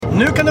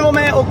Nu kan du vara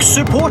med och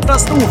supporta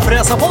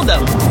Storfräsarpodden.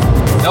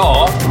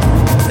 Ja.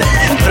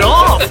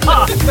 Bra!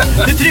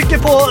 Du trycker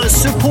på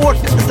support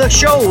the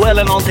show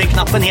eller någonting,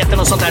 knappen heter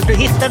något sånt där. Du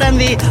hittar den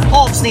vid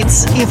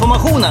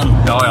avsnittsinformationen.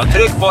 Ja, jag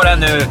tryck på den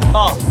nu.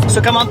 Ja,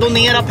 så kan man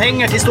donera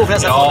pengar till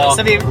Storfräsarpodden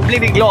så vi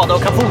blir glada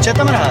och kan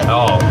fortsätta med det här.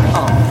 Ja.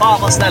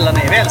 Fan vad snälla ni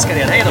är, vi älskar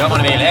er. Hej då. Gör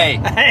vad ni vill,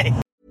 hej. Hej.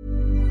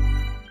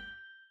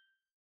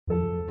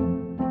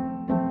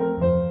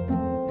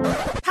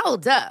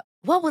 Hold up.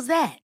 What was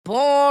that?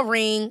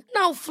 Boring.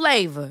 No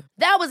flavor.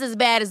 That was as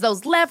bad as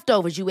those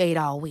leftovers you ate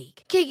all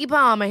week. Keke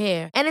Palmer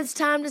here, and it's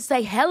time to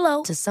say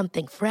hello to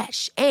something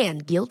fresh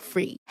and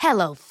guilt-free.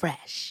 Hello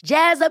Fresh.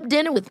 Jazz up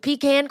dinner with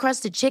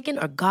pecan-crusted chicken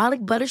or garlic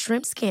butter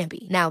shrimp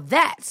scampi. Now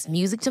that's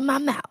music to my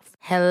mouth.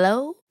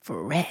 Hello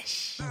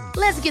Fresh.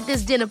 Let's get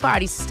this dinner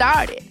party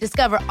started.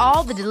 Discover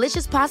all the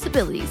delicious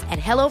possibilities at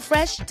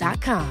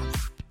hellofresh.com.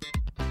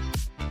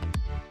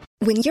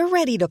 When you're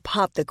ready to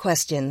pop the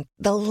question,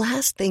 the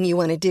last thing you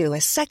want to do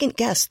is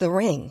second-guess the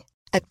ring.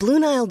 At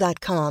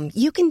BlueNile.com,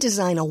 you can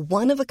design a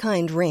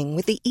one-of-a-kind ring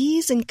with the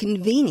ease and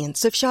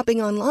convenience of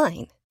shopping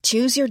online.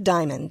 Choose your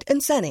diamond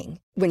and setting.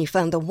 When you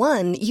find the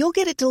one, you'll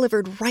get it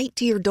delivered right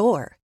to your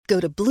door. Go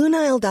to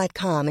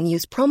BlueNile.com and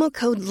use promo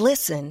code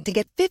LISTEN to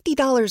get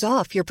 $50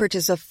 off your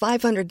purchase of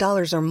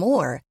 $500 or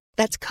more.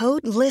 That's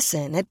code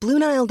LISTEN at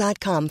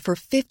BlueNile.com for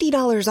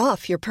 $50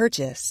 off your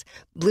purchase.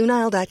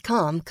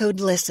 BlueNile.com, code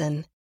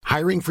LISTEN.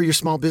 Hiring for your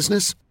small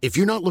business? If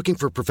you're not looking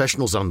for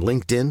professionals on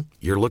LinkedIn,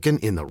 you're looking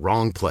in the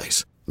wrong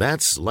place.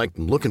 That's like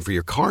looking for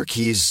your car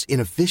keys in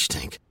a fish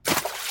tank.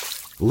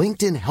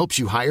 LinkedIn helps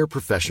you hire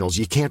professionals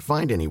you can't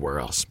find anywhere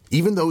else,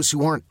 even those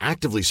who aren't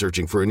actively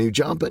searching for a new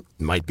job but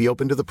might be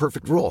open to the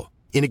perfect role.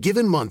 In a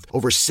given month,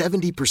 over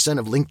 70%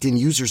 of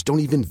LinkedIn users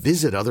don't even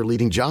visit other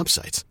leading job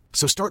sites.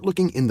 So start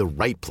looking in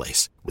the right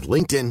place. With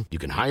LinkedIn, you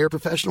can hire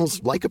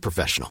professionals like a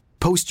professional.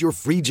 Post your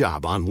free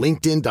job on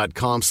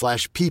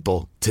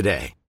linkedin.com/people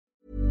today.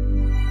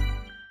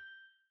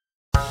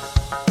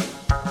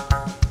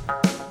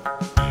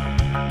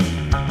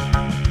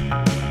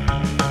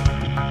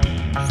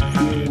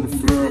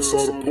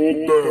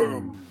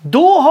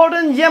 Då har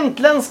den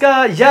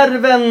jämtländska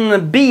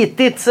järven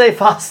bitit sig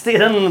fast i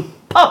den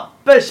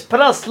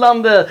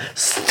pappersprasslande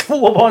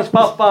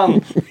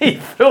tvåbarnspappan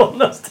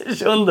ifrån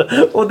Östersund.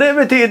 Och det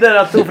betyder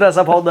att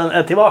Storfräsarpodden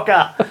är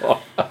tillbaka.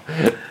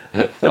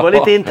 Det var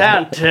lite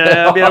internt,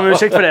 jag ber om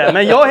ursäkt för det.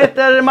 Men jag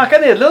heter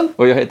Mackan Edlund.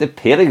 Och jag heter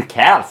Peter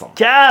Karlsson.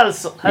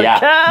 Karlsson, ja.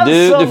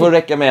 Karlsson. Du får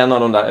räcka med en av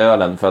de där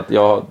ölen för att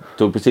jag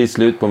tog precis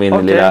slut på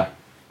min lilla...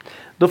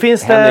 Då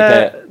finns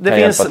det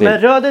finns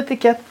med röd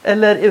etikett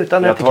eller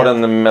utan etikett. Jag tar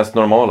den mest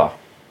normala.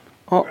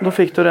 Ja, då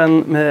fick du den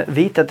med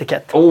vit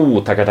etikett.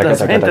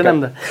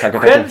 Tackar.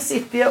 Själv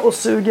sitter jag och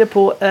suger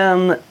på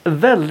en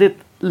väldigt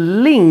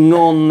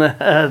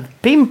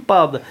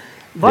lingonpimpad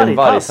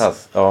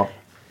vargtass. Ja.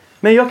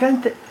 Men jag kan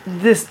inte...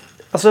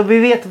 alltså vi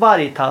vet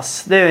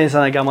vargtass, det är en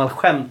sån här gammal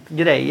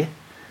skämtgrej.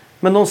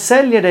 Men de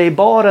säljer det i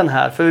baren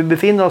här, för vi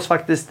befinner oss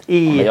faktiskt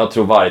i... Ja, men jag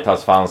tror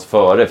vargtass fanns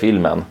före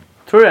filmen.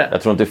 Tror du det?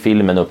 Jag tror inte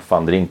filmen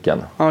uppfann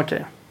drinken.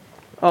 Okej.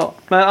 Ja,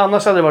 men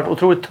annars hade det varit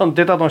otroligt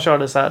töntigt att de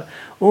körde så här.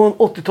 Och en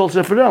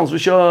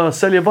 80-talsreferens och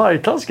säljer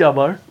vargtass,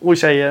 grabbar och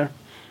tjejer.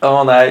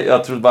 Ja, nej,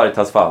 jag tror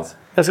vargtass fanns.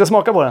 Jag ska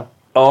smaka på den.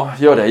 Ja,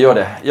 gör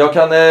det. Jag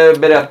kan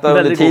berätta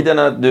under tiden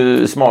att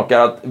du smakar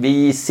att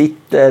vi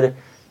sitter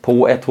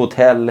på ett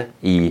hotell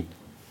i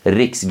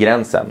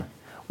Riksgränsen.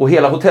 Och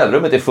hela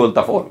hotellrummet är fullt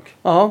av folk.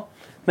 Ja,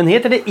 men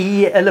heter det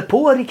i eller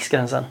på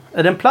Riksgränsen?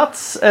 Är det en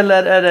plats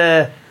eller är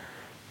det...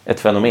 Ett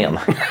fenomen.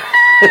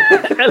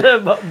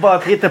 Eller bara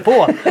att hitta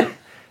på.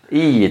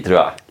 I, tror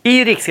jag.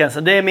 I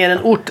Riksgränsen. Det är mer en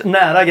ort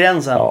nära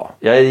gränsen. Ja.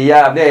 Jag är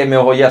jävlig med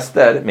att ha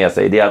gäster med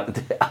sig. Det är att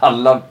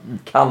alla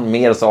kan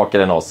mer saker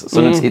än oss.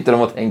 Så nu sitter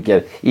de och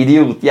tänker,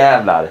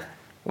 idiotjävlar.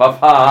 Vad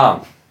fan.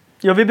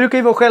 Ja, vi brukar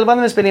ju vara själva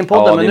när vi spelar in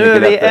podden. Men nu är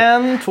vi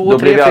 1, 2,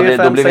 3, 4,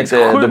 5, 6, 7.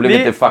 Då blir vi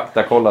inte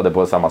faktakollade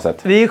på samma sätt.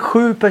 Vi är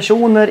 7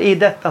 personer i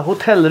detta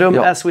hotellrum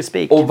as we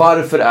speak. Och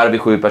varför är vi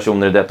 7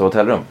 personer i detta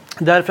hotellrum?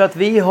 Därför att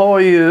vi har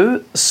ju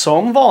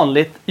som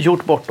vanligt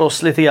gjort bort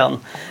oss lite grann.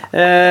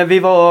 Vi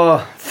var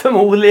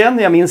förmodligen,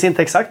 jag minns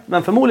inte exakt,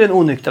 men förmodligen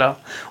onyktra.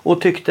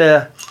 Och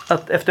tyckte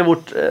att efter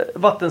vårt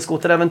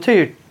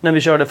vattenskoteräventyr när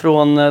vi körde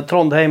från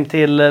Trondheim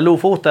till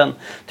Lofoten,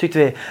 tyckte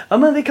vi, ja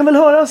men vi kan väl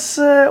höras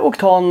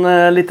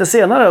oktan lite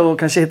senare och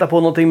kanske hitta på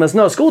någonting med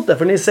snöskoter.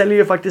 För ni säljer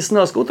ju faktiskt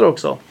snöskoter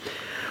också.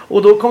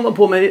 Och då kom de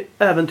på med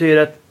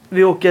äventyret.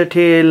 Vi åker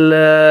till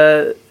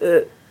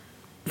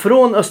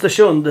från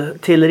Östersund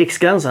till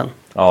Riksgränsen.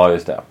 Ja,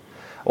 just det.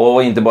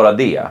 Och inte bara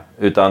det,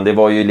 utan det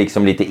var ju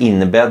liksom lite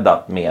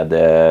inbäddat med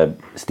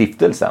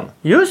stiftelsen.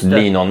 Just det,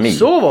 Lean on Me.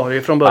 Så var det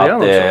ju från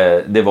början att,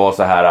 också. Det var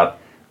så här att,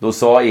 då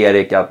sa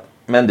Erik att,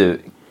 men du,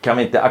 kan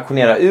vi inte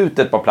auktionera ut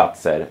ett par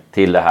platser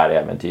till det här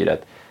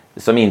äventyret?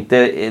 Som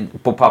inte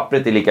på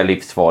pappret är lika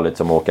livsfarligt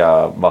som att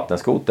åka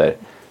vattenskoter.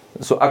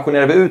 Så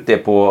auktionerar vi ut det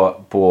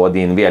på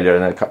din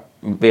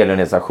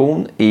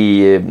välgörenhetsstation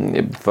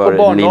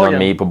för Lean on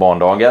Me på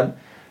barndagen.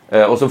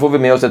 Och så får vi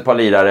med oss ett par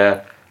lirare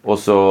och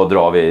så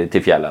drar vi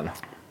till fjällen.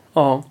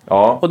 Ja.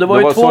 Ja, Och det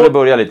var ju så det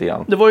började lite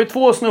grann. Det var ju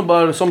 2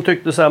 snubbar som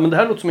tyckte så här, men det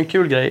här låter som en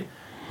kul grej.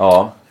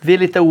 Ja. Vi är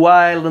lite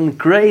wild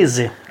and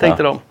crazy,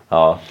 tänkte de.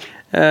 Ja.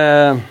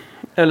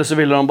 Eller så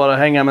ville de bara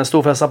hänga med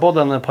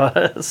Storfräsarpodden ett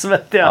par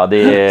svettiga. Ja, det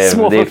är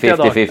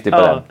 50-50 på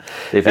den.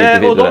 Det är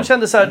 50-50 och de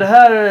kände så här, det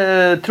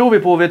här tror vi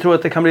på. Vi tror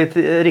att det kan bli ett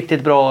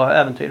riktigt bra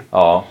äventyr.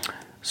 Ja.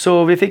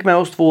 Så vi fick med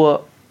oss 2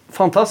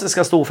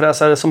 fantastiska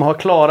storfräsare som har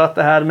klarat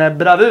det här med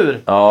bravur.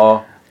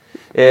 Ja.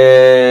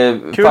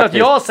 Kul faktiskt. att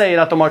jag säger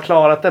att de har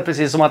klarat det,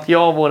 precis som att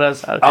jag vore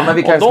så här. Ja, men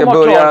vi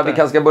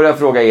kanske ska börja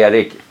fråga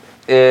Erik.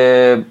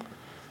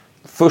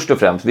 Först och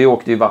främst, vi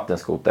åkte ju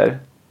vattenskoter.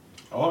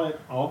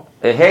 Ja.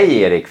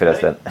 Hej Erik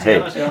förresten.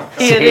 Hej.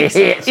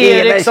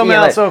 Erik som är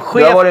alltså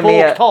chef på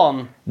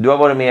Oktan. Du har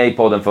varit med i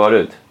podden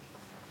förut.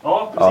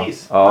 Ja,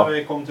 precis. Ja. När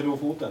vi kom till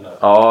Lofoten där.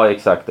 Ja,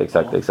 exakt.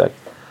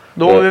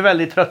 Då var vi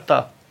väldigt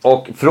trötta.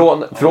 Och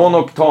från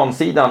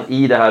Oktansidan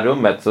i det här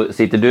rummet så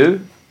sitter du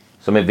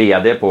som är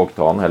vd på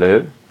Oktan, eller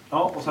hur?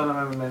 Ja, och sen är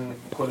med min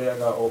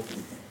kollega och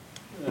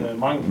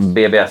Magnus.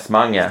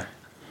 BBS-Mange.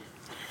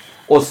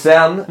 Och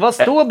sen... Vad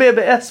står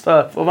BBS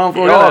för? Får man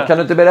fråga Ja, det? kan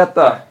du inte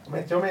berätta? Om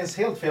inte jag minns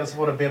helt fel så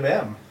var det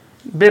BBM.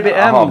 BBM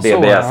Jaha,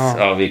 BBS. så.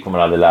 Ja, vi kommer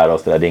aldrig lära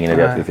oss det där. Det är ingen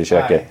idé att vi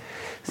försöker. Nej.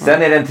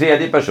 Sen är det en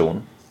tredje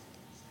person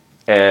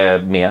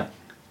med.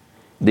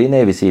 Det är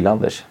Navy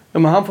Sealanders. Ja,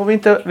 men han får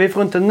vi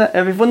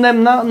får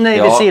nämna Navy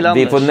Ja,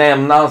 Sealanders. vi får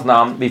nämna hans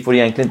namn. Vi får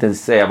egentligen inte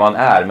säga vad han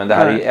är. Men det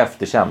här är ju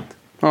efterkänt.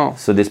 Ja.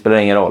 Så det spelar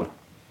ingen roll.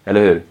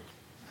 Eller hur?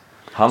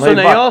 Han har Så ju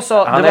när jag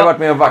sa- han det har var- varit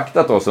med och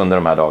vaktat oss under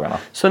de här dagarna.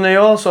 Så när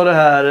jag sa det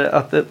här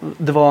att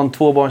det var en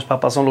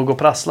 2-barnspappa som låg och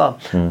prasslade.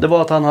 Det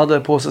var att han hade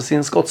på sig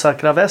sin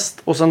skottsäkra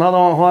väst. Och sen hade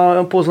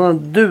han på sig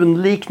en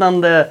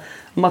dunliknande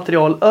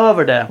material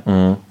över det.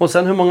 Och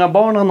sen hur många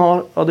barn han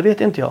har, ja det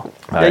vet inte jag.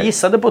 Nej. Jag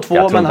gissade på 2,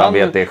 Jag tror men inte han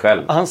vet det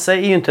själv. Han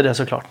säger ju inte det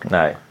såklart.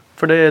 Nej.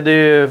 För det är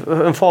ju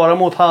en fara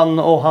mot han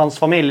och hans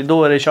familj.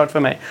 Då är det kört för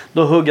mig.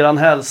 Då hugger han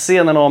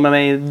hälsenan av med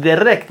mig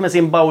direkt med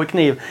sin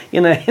Bowie-kniv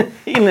inne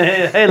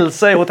i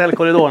hälsa i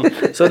hotellkorridoren.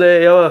 Så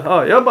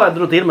jag bara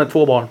drog till med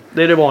 2 barn.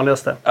 Det är det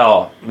vanligaste.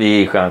 Ja,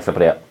 vi chansar på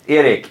det.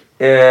 Erik,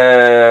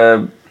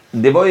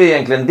 det var ju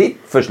egentligen ditt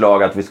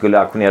förslag att vi skulle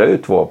auktionera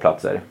ut 2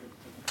 platser.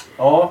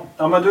 Ja,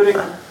 men du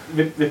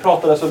vi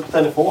pratade så på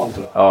telefon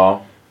tror jag. Ja.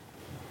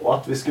 Och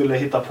att vi skulle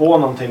hitta på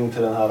någonting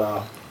till den här...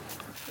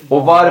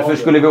 Och varför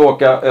skulle vi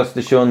åka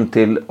Östersund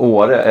till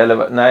Åre?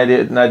 Eller, nej,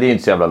 det är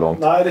inte så jävla långt.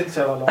 Nej, det är inte så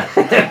jävla långt.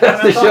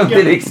 Östersund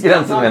till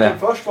Riksgränsen menar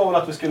jag. Först var väl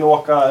att vi skulle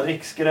åka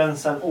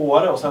Riksgränsen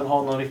Åre och sen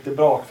ha någon riktig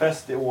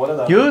brakfest i Åre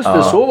där. Just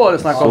det, så var det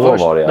snack om Så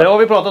först. var det, ja. Det har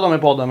vi pratat om i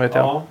podden, vet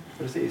jag. Ja,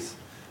 precis.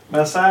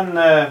 Men sen...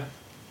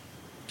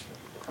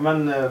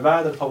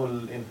 vädret har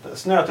väl inte...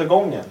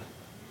 Snötillgången.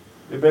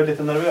 Vi blev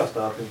lite nervösa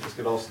där att vi inte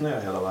skulle ha snö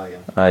hela vägen.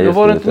 Nej, Då just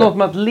var det inte något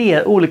med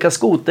att olika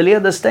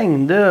skoterleder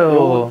stängde och...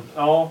 Jo,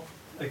 ja,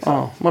 exakt.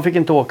 Ja, man fick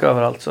inte åka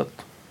överallt. Så att...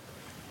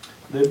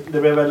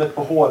 Det blev väldigt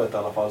på håret i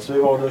alla fall. Så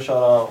vi valde att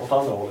köra åt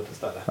andra hållet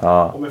istället.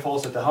 Ja. Och med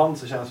facit i hand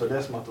så känns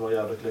det som att det var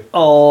jävligt lyckligt.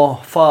 Ja,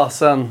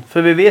 fasen.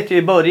 För vi vet ju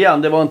i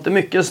början, det var inte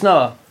mycket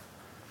snö.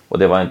 Och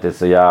det var inte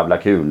så jävla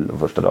kul de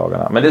första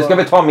dagarna. Men det ska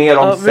vi ta mer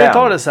om Ja, sen. vi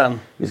tar det sen.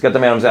 Vi ska ta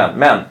mer om sen.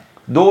 Men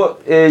då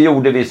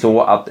gjorde vi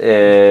så att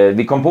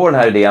vi kom på den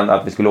här idén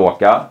att vi skulle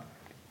åka.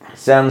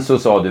 Sen så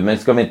sa du, men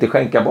ska vi inte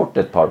skänka bort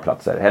ett par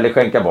platser?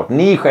 Eller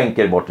ni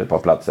skänker bort ett par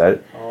platser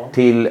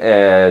till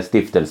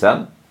stiftelsen.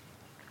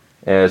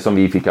 Som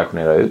vi fick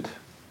auktionera ut.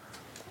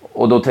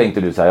 Och då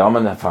tänkte du så här, ja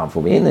men fan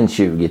får vi in en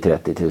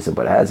 20-30 tusen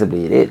på det här så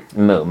blir det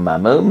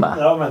mumma.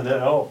 Ja, men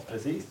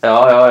precis.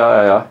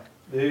 Ja.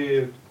 Det är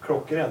ju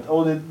klockrent.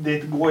 Och det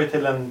går ju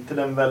till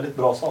en väldigt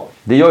bra sak.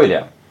 Det gör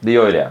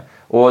ju det.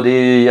 Och det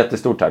är ju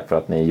jättestort tack för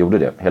att ni gjorde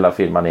det. Hela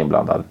firman är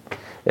inblandad.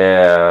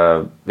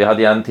 Vi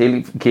hade en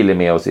till kille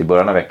med oss i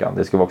början av veckan.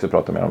 Det ska vi också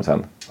prata mer om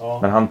sen. Ja.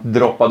 Men han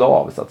droppade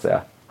av så att säga.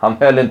 Han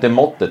höll inte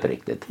måttet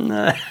riktigt.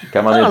 Nej.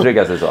 Kan man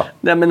uttrycka sig så?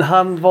 Nej, men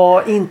han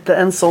var inte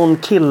en sån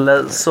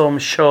kille som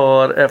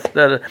kör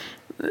efter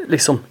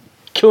liksom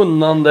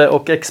kunnande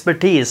och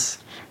expertis.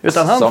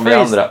 Utan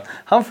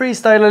han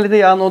freestylade lite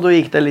grann och då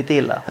gick det lite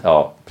illa.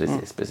 Ja,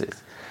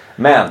 precis.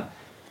 Men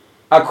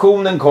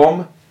aktionen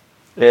kom.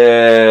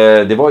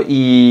 Det var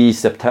i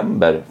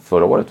september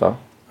förra året va?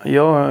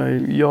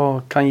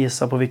 Jag kan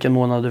gissa på vilken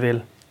månad du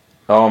vill.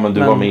 Ja, men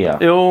du var med.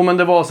 Jo, men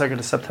det var säkert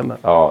i september.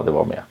 Ja, det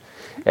var med.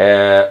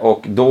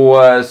 Och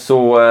då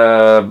så...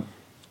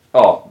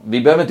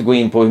 vi behöver inte gå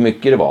in på hur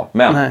mycket det var.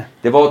 Men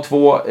det var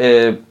 2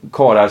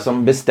 karar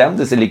som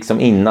bestämde sig liksom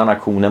innan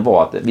aktionen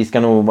var att vi ska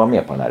nog vara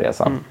med på den här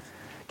resan.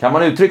 Kan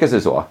man uttrycka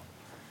sig så?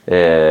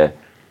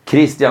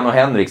 Christian och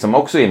Henrik som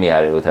också är med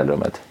här i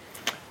hotellrummet.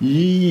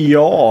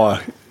 Ja,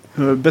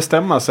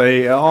 bestämma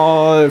sig.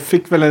 Jag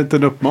fick väl inte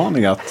en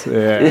uppmaning att...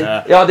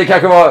 ja, det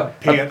kanske var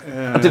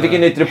att du fick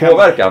en yttre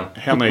påverkan.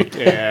 Henrik,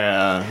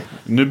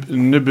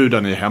 nu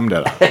budar ni hem det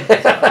där.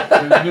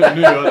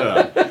 Nu gör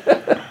det.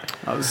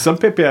 Sen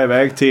peppade jag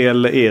iväg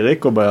till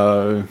Erik och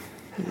började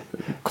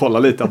kolla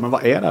lite. Men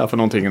vad är det här för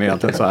någonting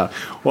egentligen så här?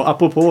 Och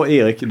apropå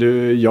Erik,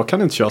 jag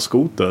kan inte köra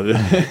skoter.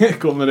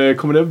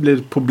 Kommer det bli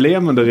ett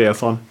problem under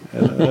resan?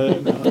 Eller,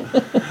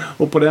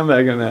 och på den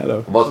vägen är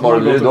det. Vad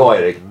svarade du då,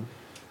 Erik?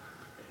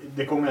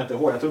 Det kommer jag inte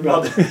ihåg. Jag tror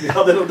vi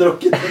hade nog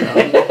druckit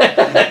den.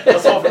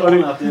 Jag sa för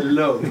honom att det är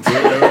lugnt.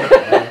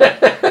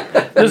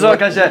 Du sa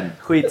kanske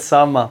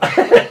skitsamma.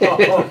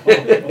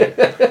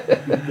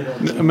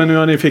 Men nu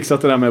har ni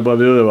fixat det där med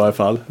bravur i varje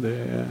fall.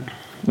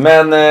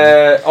 Men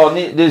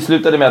det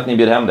slutade med att ni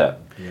bjöd hem det.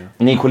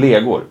 Ni är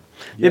kollegor.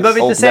 Vi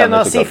behöver inte säga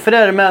några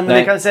siffror, men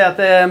vi kan säga att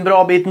det är en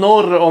bra bit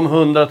norr om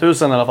 100 000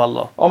 i alla fall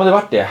då. Ja, men det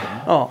vart det.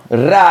 Ja.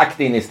 Räkt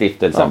in i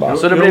stiftelsen bara.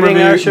 Så det blir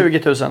inga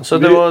 20 000. Så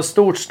det var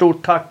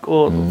stort tack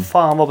och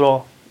fan vad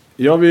bra.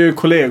 Ja, vi är ju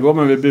kollegor,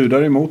 men vi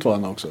budar emot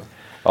varandra också.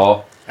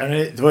 Ja.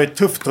 Det var ju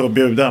tufft att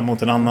bjuda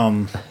mot en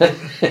annan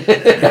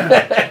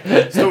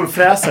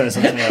storfräsare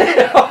som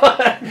säger.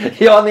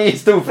 Ja, ni är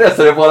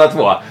storfräsare båda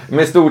två.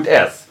 Med stort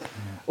S.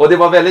 Och det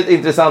var väldigt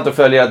intressant att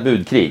följa ett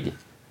budkrig.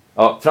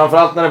 Ja,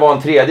 framförallt när det var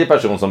en tredje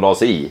person som la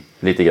sig i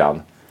lite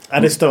grann. Ja,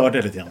 det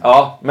störde lite grann.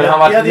 Ja, men han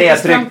var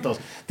nedtryckt.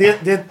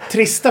 Det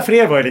trista för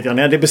er var ju lite grann.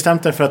 Ni hade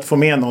bestämt er för att få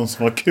med någon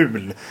som var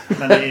kul.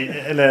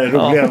 Eller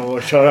roliga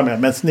att köra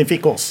med. Men ni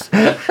fick oss.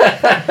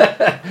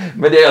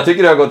 Men jag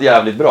tycker det har gått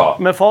jävligt bra.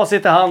 Med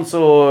facit i hand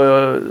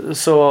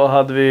så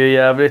hade vi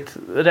jävligt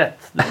rätt.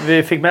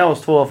 Vi fick med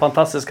oss 2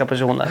 fantastiska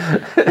personer.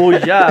 Och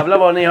jävlar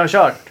vad ni har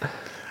kört.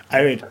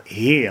 Jag är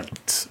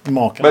helt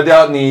makalöst.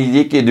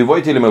 Men du var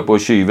ju till och med uppe och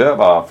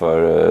tjuvöva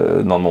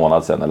för någon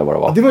månad sedan eller vad det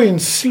var. Ja, det var ju en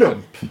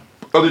slump.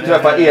 Ja, du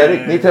träffade Erik.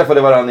 Ni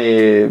träffade varandra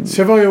i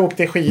Så jag var ju och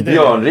åkte skidor.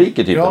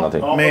 Björnrike typ eller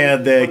någonting. Ja,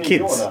 med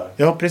kids.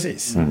 Ja,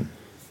 precis.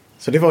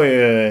 Så det var ju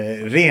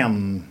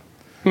ren...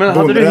 Men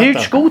hade du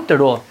hyrt skoter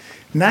då?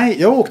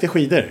 Nej, jag åkte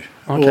skidor.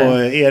 Okay.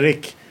 Och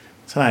Erik,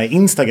 sån här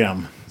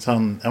Instagram. Så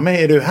han, men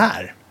är du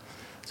här?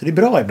 Så det är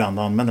bra ibland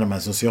att använda de här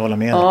sociala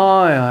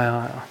medierna.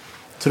 Ja.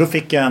 Så då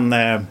fick jag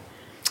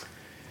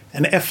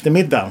en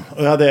eftermiddag.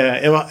 Och jag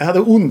hade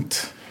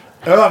ont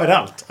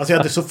överallt. Alltså jag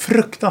hade så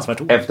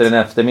fruktansvärt ont. Efter en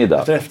eftermiddag?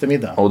 Efter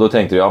eftermiddag. Och då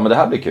tänkte du, men det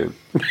här blir kul.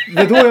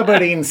 Det är då jag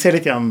började inse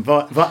lite grann,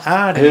 vad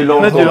är det? Hur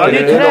långt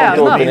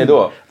åkte ni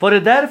då? Var det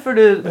därför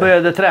du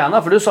började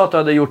träna? För du sa att du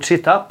hade gjort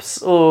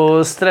sit-ups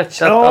och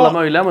stretchat alla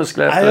möjliga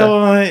muskler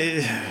efter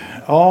det.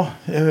 Ja,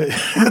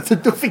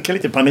 då fick jag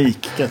lite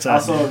panik. Kan jag säga.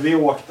 Alltså vi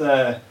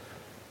åkte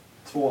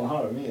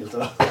 2,5 mil.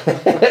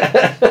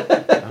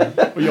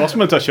 Och jag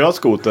som inte har kört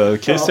skoter,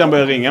 Christian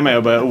börjar ringa mig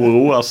och börjar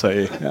oroa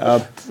sig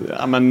att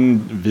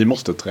vi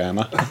måste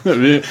träna.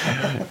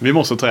 vi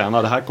måste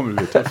träna, det här kommer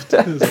bli tufft.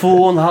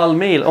 2,5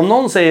 mil. Om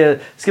någon säger,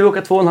 ska vi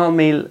åka 2,5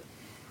 mil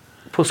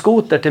på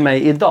skoter till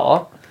mig idag?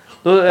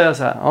 Då är jag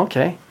så här,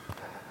 okej.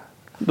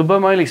 Då bör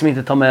man ju liksom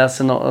inte ta med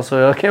sig något. Alltså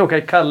jag kan ju åka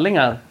i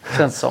kallingar,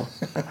 känns det som.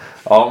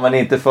 Ja, men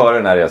inte före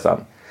den här resan.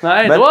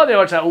 Nej, då hade jag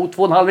varit så här,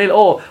 2,5 mil.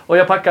 Och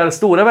jag packar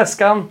stora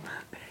väskan.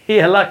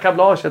 Hela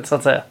kablaget så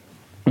att säga.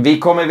 Vi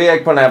kom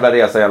iväg på den här jävla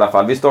resan i alla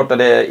fall. Vi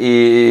startade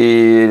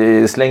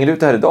slänger du ut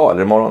det här idag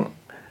eller imorgon?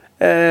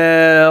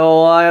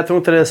 Jag tror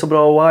inte det är så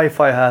bra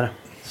wifi här.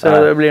 Så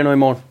det blir nog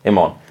imorgon.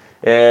 Imorgon.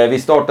 Vi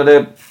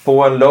startade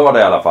på en lördag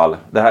i alla fall.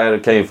 Det här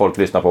kan ju folk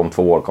lyssna på om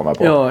 2 år, kommer jag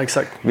på. Ja,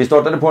 exakt. Vi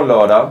startade på en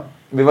lördag.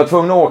 Vi var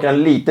tvungna att åka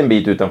en liten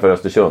bit utanför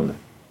Östersund.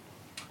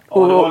 Ja,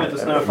 det var lite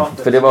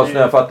snöfattigt. För det var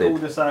snöfattigt. Vi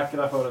tog det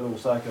säkra för det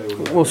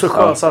osäkra. Och så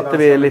sjösatte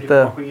vi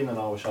lite...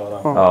 maskinerna och köra.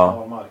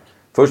 Ja.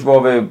 Först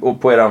var vi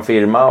på eran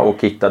firma och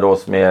kittade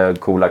oss med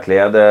coola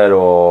kläder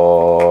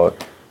och...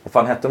 Vad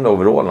fan hette de där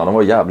overallerna? De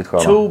var jävligt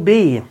sköna. To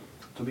be.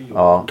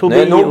 Ja.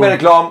 Nu är nog med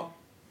reklam.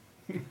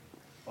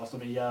 Fast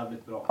de är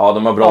jävligt bra. Ja,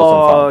 de var bra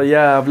som fan. Ja,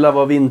 jävlar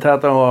vad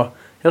vindtäta de var.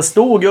 Jag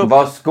stod upp...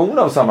 Var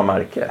skorna av samma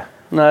märke?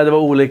 Nej, det var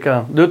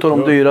olika. Du tog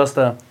de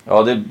dyraste.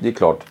 Ja, det är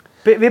klart.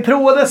 Vi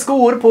provade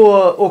skor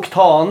på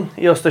Oktan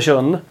i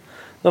Östersund.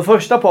 De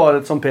första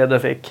paret som Peder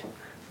fick.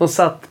 De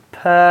satt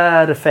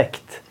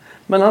perfekt.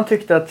 Men han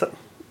tyckte att...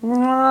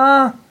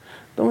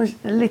 de är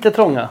lite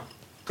trånga.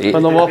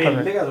 Men de var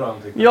billiga tror jag.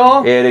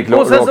 Ja, Erik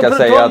och sen råkar så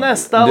säga att,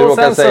 nästa, du och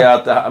råkar sen säga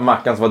att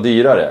Mackans var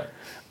dyrare.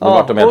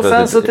 Ja, och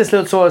sen så till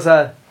slut så var det så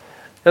här.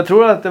 Jag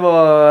tror att det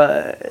var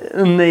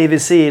Navy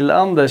Seal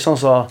Anders som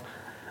sa,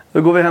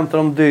 då går vi och hämtar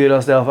de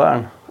dyraste i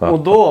affären. Ja. Och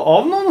då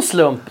av någon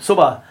slump så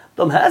bara,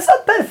 de här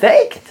satt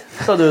perfekt,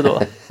 sa du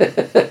då.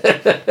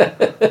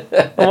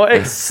 De var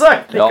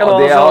exakt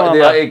likadana. Ja, det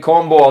är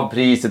kombo av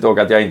priset och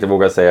att jag inte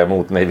vågar säga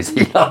emot Navy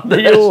Seal Anders.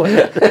 Jo.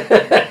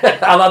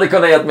 Han hade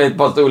kunnat ge mig ett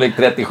par storlek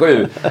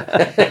 37.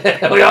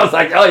 Och jag har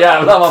sagt, ja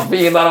jävlar vad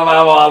fina de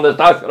här var, Anders,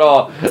 tack för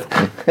det.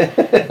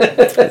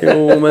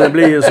 Jo, men det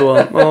blir ju så.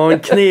 En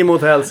kniv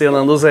mot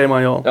hälsenan, då säger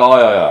man ja.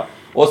 Ja.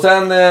 Och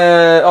sen,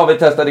 vi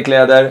testade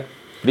kläder.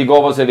 Vi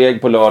gav oss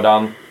iväg på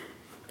lördagen.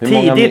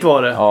 Tidigt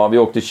var det. Ja, vi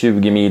åkte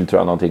 20 mil tror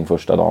jag någonting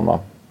första dagen, va?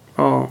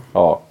 Ja.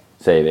 Ja,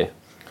 säger vi.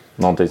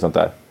 Någonting sånt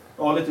där.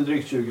 Ja, lite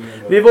drygt 20 mil.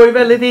 Vi var ju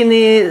väldigt inne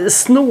i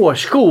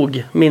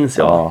snårskog, minns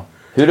jag. Ja.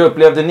 Hur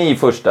upplevde ni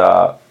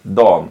första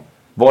dagen?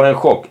 Var det en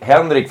chock?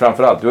 Henrik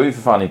framförallt, du har ju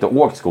för fan inte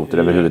åkt skoter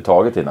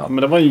överhuvudtaget innan.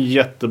 Men det var en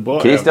jättebra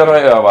Christian har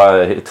ju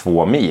övat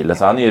 2 mil,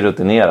 så han är ju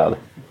rutinerad.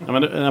 Ja,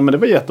 men det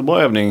var en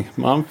jättebra övning.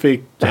 Man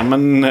fick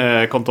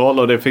kontroll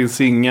och det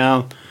finns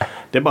inga...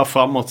 Det är bara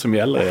framåt som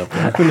gäller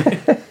egentligen.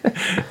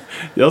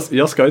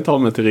 jag ska ju ta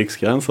mig till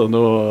riksgränsen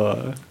och...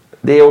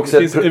 Det är också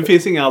det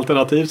finns inga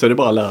alternativ, så det är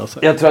bara att lära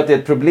sig. Jag tror att det är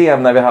ett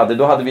problem när vi hade...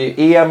 Då hade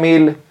vi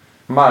Emil,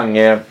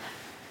 Mange,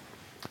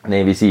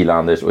 Navy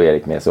Sealanders och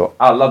Erik med. Så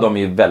alla de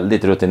är ju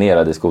väldigt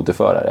rutinerade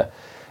skoterförare.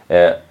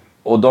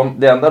 Och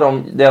det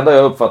enda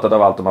jag uppfattat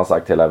av allt de har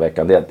sagt hela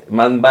veckan, det är att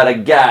man bara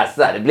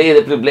gasar. Blir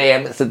det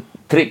problem så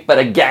tryck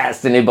bara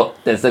gasen i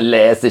botten så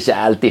löser sig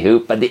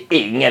alltihopa. Det är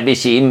inga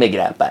bekymmer,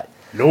 grabbar.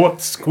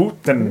 Låt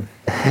skoten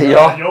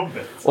Ja,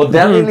 jobbet. och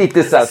den är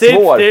lite så här Sitt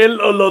svår. still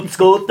och låt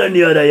skotern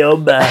göra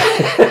jobbet.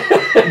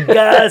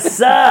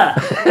 Gasa!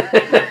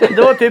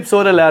 Det var typ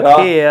så det lät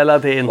hela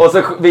tiden. Och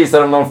så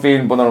visar de någon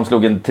film på när de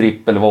slog en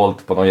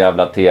trippelvolt på någon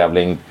jävla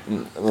tävling.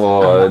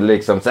 Och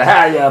liksom så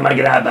här gör man,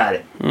 grabbar.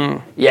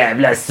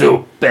 Jävla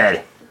super.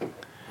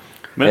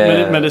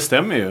 Men det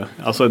stämmer ju.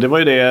 Alltså det var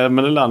ju det,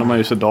 men det lärde man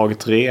ju sig dag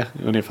 3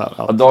 ungefär.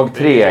 Ja, dag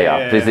 3, ja,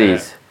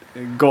 precis.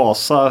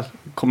 Gasa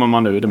kommer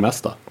man ur det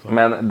mesta.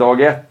 Men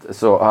dag 1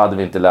 så hade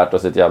vi inte lärt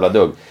oss ett jävla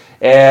dugg.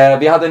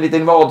 Vi hade en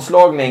liten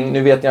vadslagning.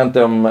 Nu vet jag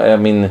inte om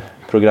min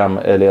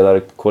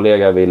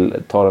programledarkollega vill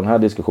ta den här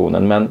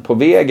diskussionen. Men på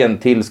vägen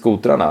till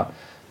skotrarna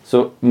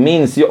så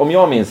minns jag, om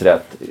jag minns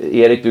rätt,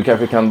 Erik, du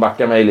kanske kan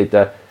backa mig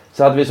lite,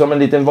 så hade vi som en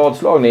liten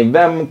vadslagning.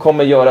 Vem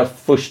kommer göra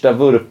första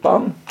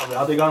vurpan? Ja, vi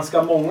hade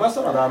ganska många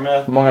sådana där.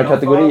 Med Många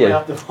kategorier.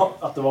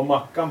 Att det var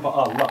Mackan på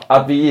alla.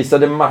 Att vi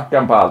gissade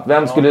Mackan på allt.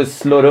 Vem skulle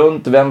slå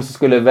runt, vem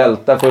skulle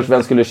välta först,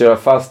 vem skulle köra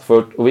fast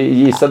först. Och vi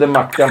gissade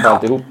Mackan på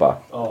alltihopa.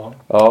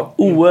 Ja.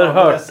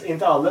 Oerhört.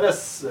 Inte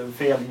alldeles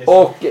fel.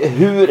 Och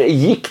hur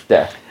gick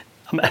det?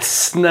 Men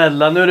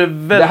snälla, nu är det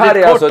väldigt Det här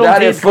är kort alltså, om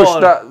tid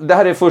kvar. det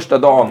här är första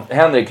dagen.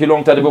 Henrik, hur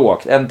långt hade vi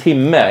åkt? 1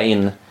 timme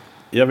in?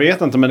 Jag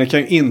vet inte, men det kan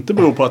ju inte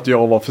bero på att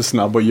jag var för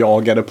snabb och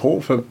jagade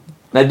på. För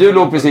Nej, du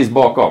låg precis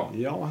bakom.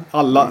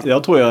 ja,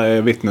 jag tror jag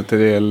är vittne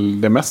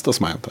till det mesta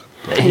som har hänt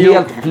här.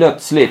 Helt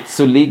plötsligt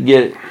så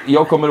ligger...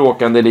 Jag kommer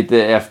åkande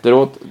lite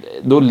efteråt.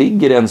 Då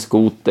ligger en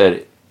skoter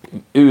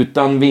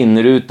utan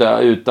vindruta,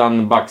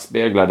 utan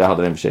backspeglar. Det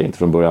hade den i och för sig inte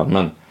från början,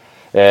 men...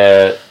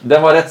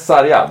 den var rätt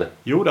sargad.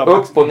 Jo,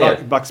 upp och ner.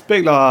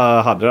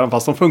 Backspeglar hade den,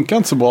 fast de funkar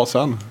inte så bra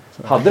sen.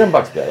 Hade den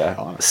backspeglar?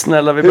 Ja.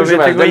 Snälla, vi Hur som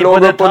behöver inte helst, gå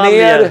den in på låg upp och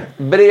ner. detaljer.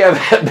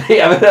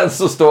 Bredvid den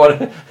så står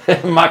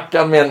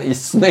Mackan med en i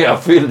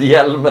snöfylld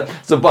hjälm.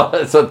 Så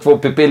att 2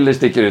 pupiller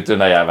sticker ut ur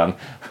den här jäveln.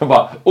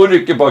 Och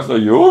rycker bak så.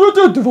 Jag vet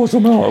inte vad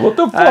som är. What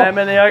the fuck? Nej,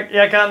 men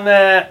jag kan...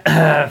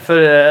 För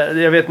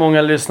jag vet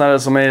många lyssnare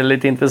som är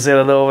lite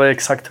intresserade av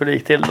exakt hur det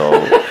gick till då.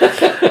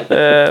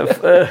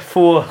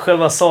 Få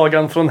själva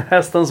sagan från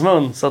hästens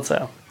mun, så att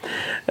säga.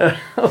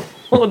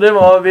 Och det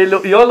var,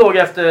 jag låg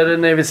efter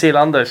Navy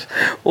Sealanders.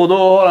 Och då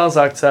har han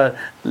sagt så här: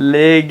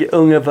 ligg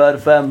ungefär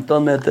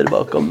 15 meter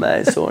bakom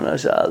mig, så ordnar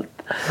sig allt.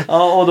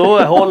 Ja, och då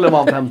håller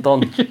man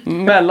 15.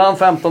 Mellan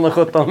 15 och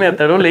 17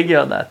 meter, då ligger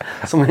jag där.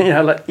 Som en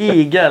jävla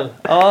igel.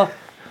 Ja.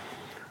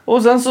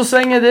 Och sen så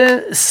svänger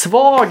det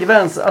svag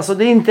vänster. Alltså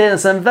det är inte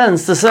ens en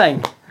vänstersväng.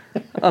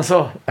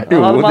 Alltså, Jo, det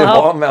var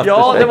en vänstersväng.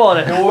 Ja, det var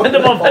det. Men det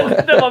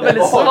var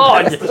väldigt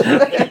svag.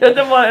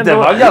 Det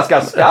var en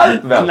ganska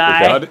skarp vänster.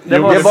 Nej, det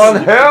var en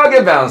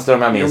höger vänster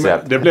om jag minns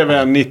rätt. Det blev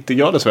en 90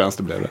 graders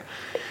vänster blev det.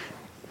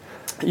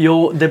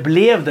 Jo, det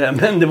blev det.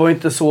 Men det var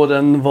inte så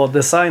den var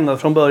designad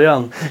från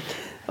början.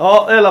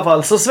 Ja, i alla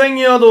fall. Så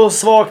svänger jag då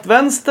svagt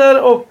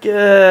vänster och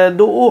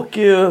då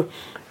åker ju...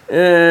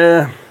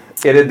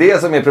 Är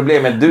det som är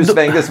problemet? Du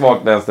svängde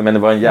svagt vänster, men det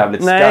var en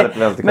jävligt skarp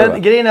vänsterkurva.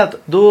 Men grejen är att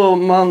då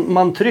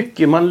man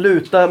trycker, man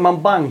lutar,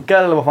 man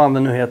bankar eller vad fan det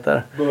nu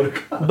heter.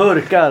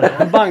 Burkar.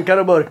 Bankar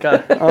och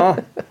burkar. Ja.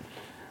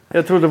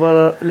 Jag trodde det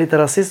var lite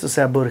rasistiskt att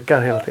säga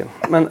burkar hela tiden.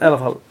 Men i alla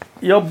fall.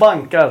 Jag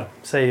bankar,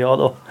 säger jag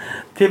då.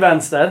 Till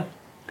vänster.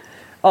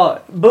 Ja,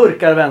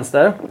 burkar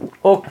vänster.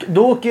 Och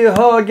då åker ju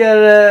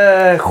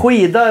höger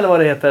skida eller vad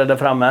det heter där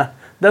framme.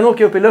 Den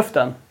åker upp i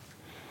luften.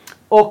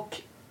 Och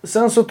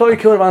sen så tar ju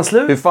kurvan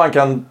slut. Hur fan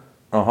kan...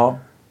 Jaha.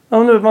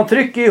 Ja, man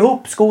trycker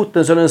ihop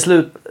skoten så den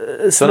slutar.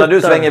 Så när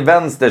du svänger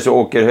vänster så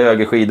åker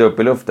höger skida upp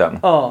i luften?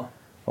 Ja.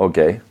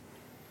 Okej.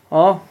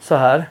 Ja, så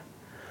här.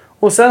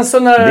 Och sen så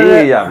när... Det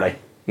är en jävla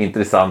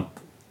intressant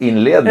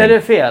inledning. Är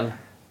det fel?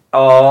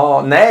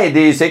 Ja, nej, det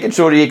är ju säkert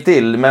så det gick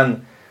till,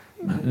 men...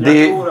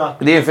 Det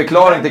är en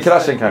förklaring till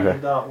kraschen kanske.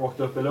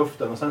 Åkte upp i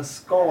luften och sen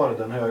skar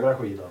den högra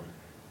skidan.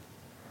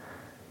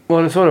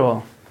 Var det så det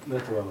var? Det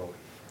tror jag nog.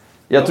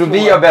 Jag tror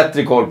vi har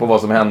bättre koll på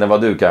vad som hände än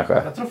vad du kanske.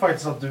 Jag tror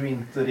faktiskt att du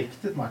inte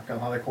riktigt, Mackan,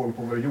 hade koll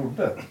på vad du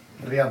gjorde.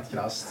 Rent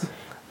krasst.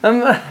 Men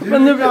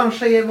nu...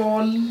 kanske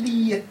var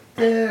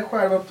lite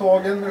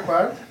självupptagen med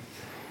själv.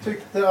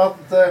 Tyckte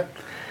att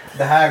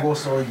det här går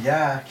så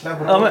jäkla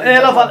bra. Ja, men i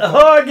alla fall,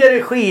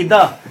 höger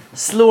skida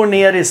slår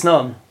ner i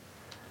snön.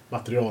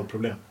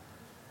 Materialproblem.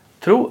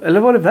 Eller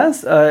var det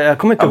vänster? Jag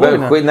kommer inte ihåg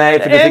nu. Nej,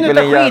 för du fick väl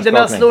en skidorna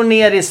hjärnskakning. slår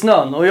ner i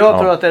snön. Och jag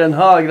tror att det är den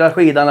högra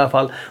skidan i alla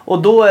fall.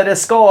 Och då är det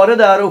skare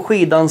där och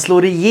skidan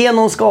slår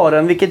igenom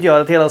skaren. Vilket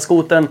gör att hela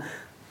skoten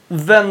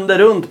vänder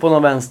runt på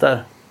någon vänster.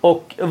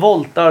 Och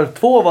voltar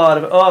 2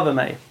 varv över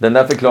mig. Den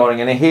där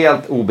förklaringen är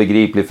helt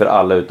obegriplig för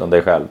alla utom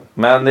dig själv.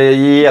 Men det är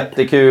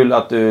jättekul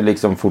att du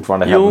liksom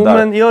fortfarande hävdar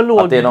men jag låg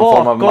att det är någon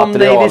form av bakom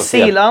David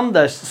materialfel.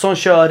 Seal-Anders som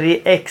kör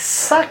i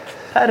exakt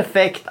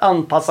perfekt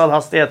anpassad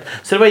hastighet.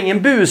 Så det var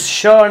ingen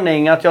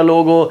buskörning att jag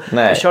låg och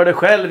körde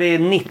själv i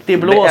 90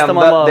 blås där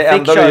man bara det fick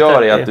enda köra du gör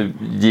 30. är att du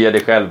ger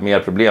dig själv mer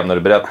problem när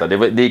du berättar.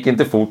 Det gick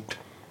inte fort.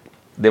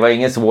 Det var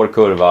ingen svår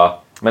kurva.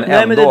 Men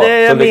Nej, ändå men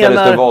det så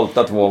lyckades du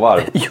volta 2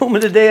 varv. Jo,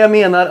 men det är det jag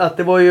menar, att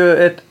det var ju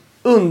ett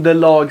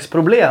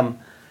underlagsproblem.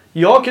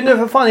 Jag kunde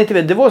för fan inte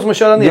veta. Det var som att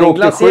köra ner i en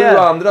glaciär. Du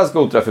åkte 7 andra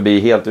skotrar förbi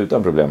helt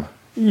utan problem.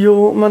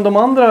 Jo, men de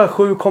andra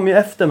 7 kom ju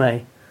efter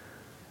mig.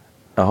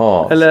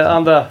 Jaha. Eller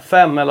andra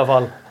 5 i alla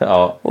fall.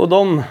 Ja. Och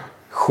de...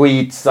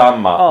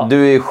 Skitsamma. Ja.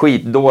 Du är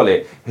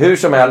skitdålig. Hur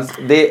som helst,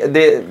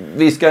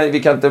 vi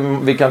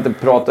kan inte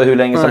prata hur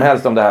länge som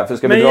helst om det här. För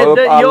ska vi dra upp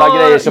alla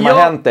grejer som har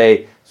hänt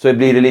dig så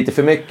blir det lite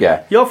för mycket.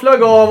 Jag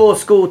flög av och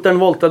skotern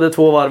voltade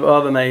 2 varv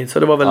över mig. Så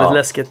det var väldigt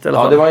läskigt i alla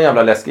fall. Ja, det var en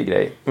jävla läskig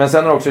grej. Men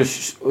sen har du också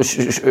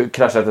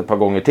kraschat ett par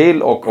gånger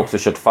till och också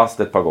kört fast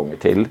ett par gånger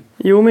till.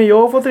 Jo, men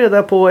jag har fått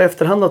reda på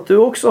efterhand att du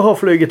också har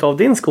flugit av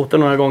din skoter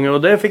några gånger.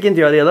 Och det fick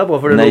inte jag reda på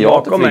för du låg bakom mig. Nej, jag har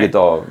inte flugit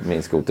av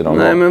min skoter någon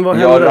gång. Men vad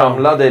jag hände då?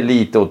 ramlade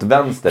lite åt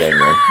vänster en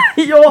gång.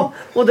 Ja,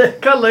 och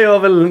det kallar jag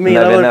väl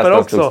mina när vi vurpar nästan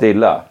också. stod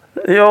stilla.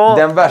 Ja.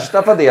 Den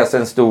värsta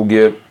fadesen stod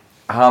ju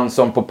han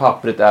som på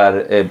pappret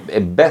är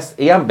bäst.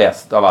 Är han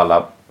bäst av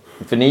alla?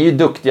 För ni är ju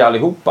duktiga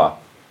allihopa.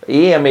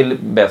 Är Emil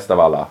bäst av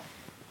alla?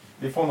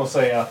 Vi får nog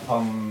säga att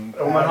han...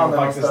 Jo, men han är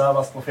faktiskt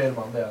strävast på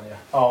filmen, det är han ju.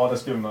 Ja, det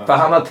skulle man... För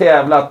han har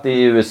tävlat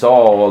i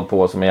USA och hållit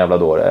på som en jävla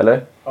dåre,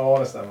 eller? Ja,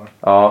 det stämmer.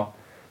 Ja.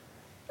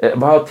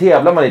 Vad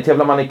tävlar man i?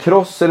 Tävlar man i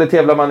cross eller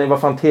tävlar man i...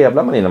 Vad fan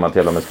tävlar man i när man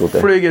tävlar med skoter?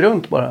 Flyger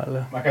runt bara,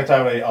 eller? Man kan ju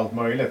tävla i allt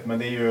möjligt, men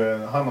det är ju...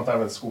 Han har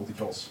tävlat i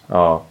skotercross.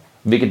 Ja.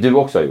 Vilket du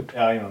också har gjort.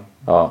 Jajamän.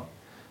 Ja.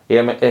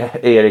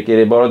 Erik, är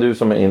det bara du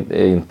som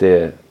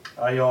inte...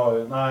 Nej,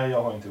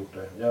 jag har inte gjort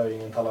det. Jag är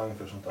ingen talang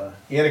för sånt där.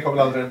 Erik har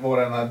väl aldrig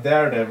varit den här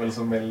daredevil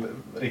som vill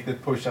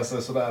riktigt pusha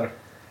sig sådär.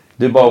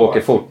 Du bara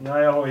åker fort.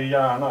 Nej, jag har ju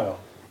hjärna, ja.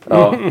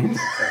 Ja.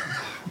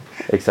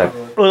 Exakt.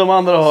 Och de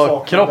andra har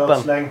Saknar kroppen.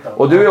 dödslängtan.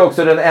 Och du är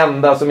också den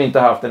enda som inte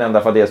haft en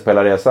enda fadäs på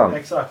hela resan.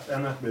 Exakt,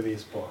 ännu ett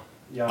bevis på App.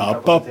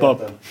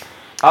 hjärnkapaciteten.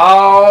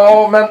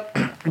 Ja, men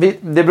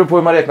det beror på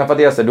hur man räknar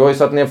fadäser. Du har ju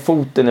satt ner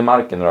foten i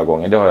marken några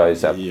gånger, det har jag ju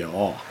sett.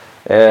 Ja.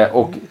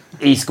 Och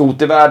i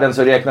skotervärlden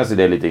så räknas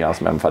det lite grann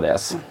som en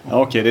fadäs.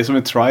 Okej, det är som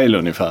en trial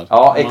ungefär.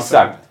 Ja,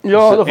 exakt.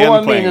 Ja, då får En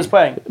man poäng.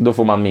 minuspoäng. Då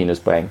får man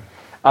minuspoäng.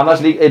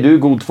 Annars är du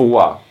god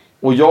 2.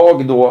 Och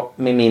jag då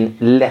med min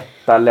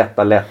lätta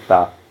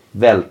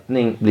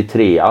vältning blir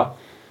 3.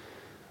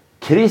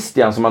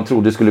 Christian som man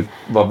trodde skulle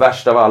vara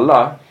värst av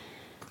alla.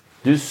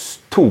 Du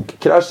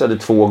tokkraschade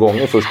 2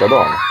 gånger första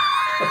dagen.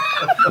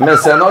 Men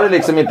sen har det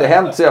liksom inte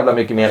hänt så jävla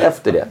mycket mer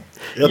efter det.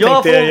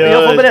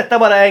 Jag får berätta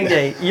bara en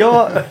grej.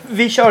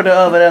 Vi körde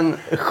över en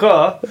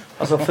sjö.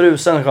 Alltså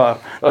frusen sjö.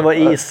 Det var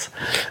is.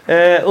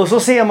 Och så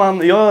ser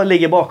man, jag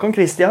ligger bakom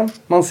Christian.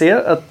 Man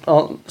ser att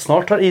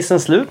snart tar isen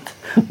slut.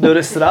 Då är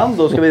det strand.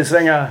 Då ska vi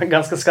svänga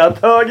ganska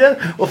skarpt höger.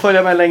 Och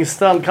följa med längs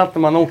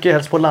strandkanten. Man åker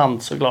helst på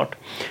land såklart.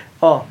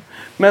 Ja.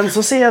 Men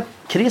så ser jag att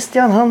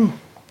Christian han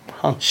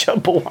kör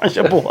på.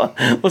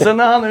 Och sen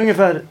när han är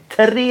ungefär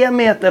 3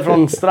 meter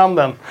från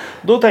stranden.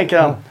 Då tänker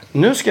han,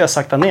 nu ska jag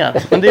sakta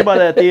ner. Men det är bara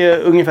det att det är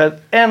ungefär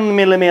 1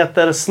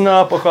 millimeter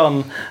snö på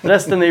sjön.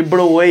 Resten är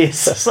blå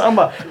is. Så han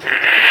bara...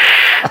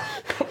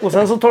 Och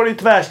sen så tar det ju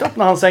tvärstopp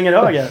när han svänger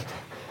höger.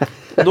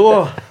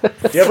 Då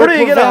Jag var på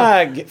flyger han.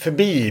 väg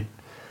förbi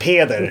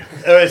Peder.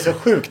 Jag är så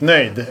sjukt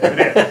nöjd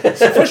över det.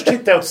 Så först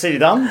tittar jag åt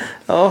sidan.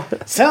 Ja.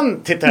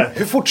 Sen tittar jag,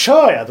 hur fort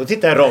kör jag? Då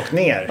tittar jag rakt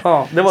ner.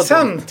 Ja, det var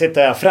Sen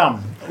tittar jag fram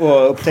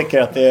och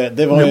upptäcker att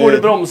det var... Du borde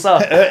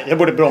bromsa. Jag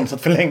borde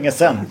bromsat för länge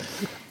sedan.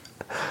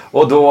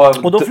 Och då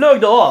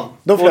flög det av.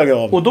 Då flög jag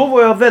av. Och då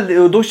var jag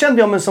och då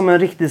kände jag mig som en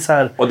riktig så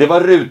här... Och det var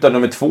ruta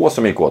nummer 2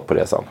 som gick åt på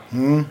resan.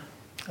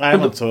 Nej,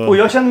 men så... Och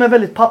jag kände mig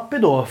väldigt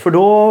pappig då. För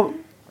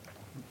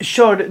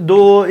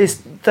då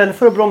istället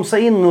för att bromsa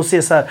in och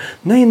se så här,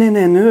 nej,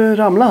 nu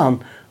ramlar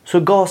han. Så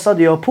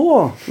gasade jag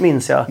på,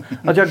 minns jag.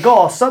 Att jag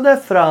gasade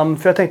fram,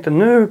 för jag tänkte,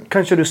 nu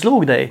kanske du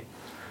slog dig.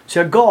 Så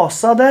jag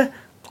gasade.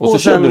 Och så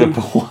körde du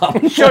på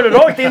han. Körde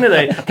rakt in i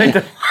dig.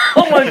 Tänkte,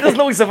 om man inte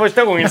slog sig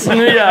första gången, så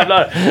nu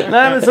jävlar.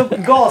 Nej, men så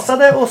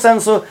gasade och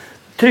sen så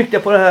tryckte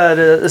jag på det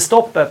här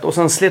stoppet. Och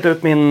sen slet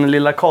ut min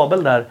lilla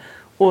kabel där.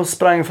 Och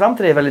sprang fram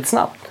till dig väldigt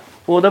snabbt.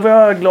 Och det var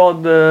jag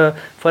glad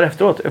för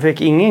efteråt. Jag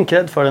fick ingen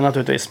cred för det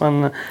naturligtvis.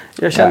 Men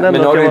jag kände ändå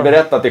men att har jag du var...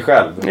 berättat det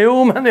själv?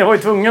 Jo, men jag var ju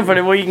tvungen för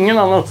det var ingen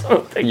annan som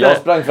upptäckte Jag det.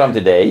 sprang fram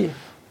till dig.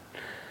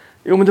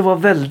 Jo, men det var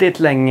väldigt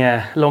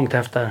långt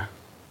efter.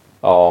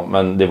 Ja,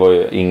 men det var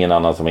ju ingen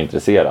annan som var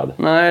intresserad.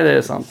 Nej, det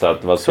är sant. Så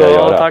att, vad ska jag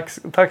göra?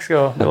 Tack ska du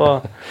ha. Det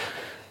var...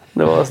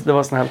 Det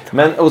var snällt.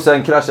 Men, och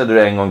sen kraschade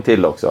du en gång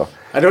till också.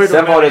 Ja, det var ju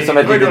Sen då, var det som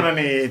ett litet... när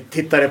ni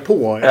tittade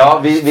på. Ja,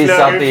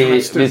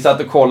 vi satt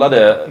och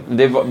kollade.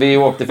 Vi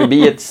åkte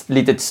förbi ett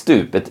litet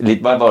stup.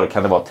 Vad var det?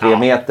 Kan det vara? 3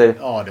 meter?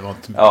 Ja, det var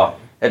inte mycket. Ja,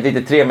 ett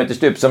litet 3 meter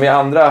stup som vi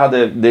andra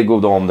hade det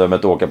goda omdömet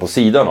att åka på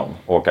sidan om.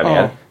 Åka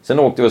ner. Sen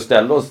åkte vi och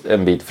ställde oss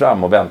en bit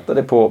fram och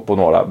väntade på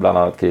några. Bland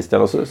annat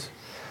Christian och Sus.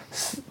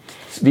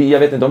 Jag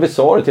vet inte om vi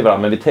sa det till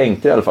varandra, men vi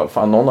tänkte i alla fall.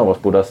 Fan, någon av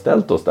oss borde ha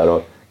ställt oss där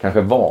och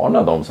kanske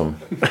varna dem som...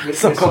 Vi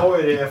sa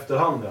ju det i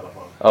efterhand i alla fall.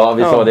 Ja,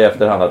 vi sa det i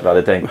efterhand att vi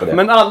hade tänkt på det.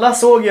 Men alla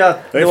såg ju att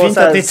det var så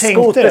här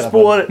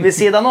skoterspår vid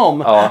sidan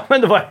om. Ja.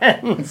 Men det var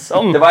en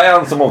som... Det var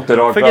en som åkte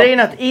rakt För fram. grejen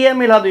är att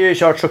Emil hade ju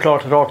kört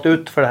såklart rakt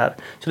ut för det här.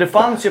 Så det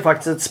fanns ju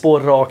faktiskt ett spår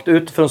rakt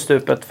ut från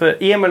stupet. För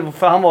Emil,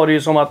 för han var det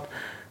ju som att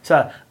så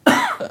här.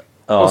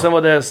 Och sen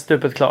var det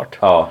stupet klart.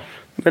 Ja.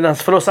 Medan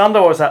för oss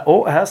andra var det så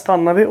här, här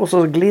stannar vi och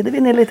så glider vi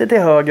ner lite till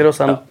höger och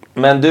sen... Ja.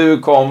 Men du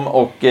kom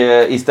och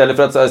istället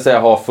för att så att säga,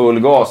 ha full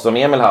gas som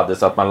Emil hade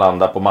så att man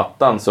landade på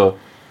mattan så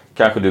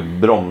kanske du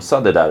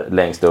bromsade där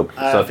längst upp.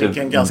 Nej, så jag att fick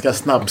en ganska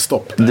snabb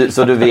stopp.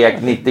 Så du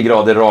vek 90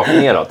 grader rakt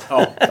neråt.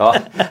 Ja.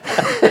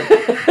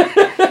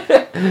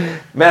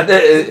 Men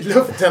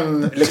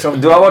luften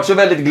liksom... Du har varit så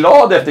väldigt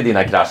glad efter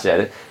dina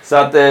krascher. Så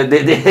att det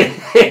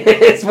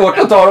är svårt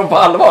att ta dem på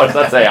allvar så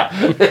att säga.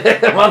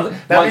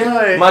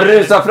 Man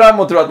rusar fram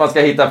och tror att man ska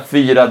hitta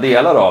 4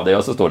 delar av det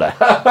och så står det.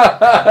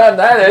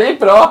 Nej, det gick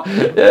bra.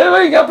 Det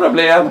var inga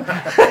problem.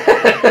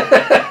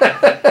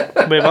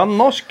 Det var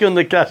norsk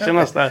under kraschen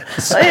nästan.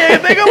 Nej,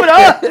 det går bra.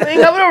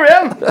 Inga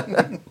problem.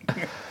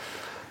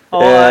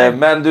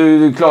 Men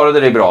du klarade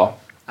dig bra.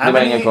 Det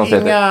var ingen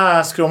konstigt.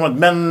 Inga skråmor.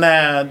 Men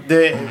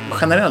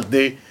generellt,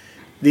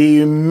 det är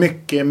ju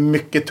mycket,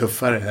 mycket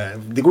tuffare.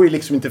 Det går ju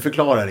liksom inte att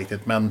förklara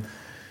riktigt. Men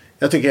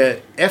jag tycker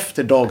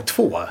efter dag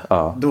 2,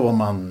 då var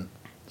man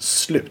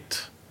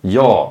slut.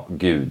 Ja,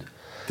 gud.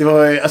 Det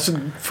var, alltså,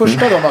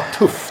 första dagen var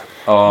tufft.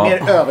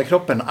 Mer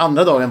överkroppen.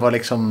 Andra dagen var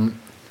liksom...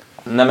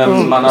 Nej,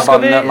 men man har bara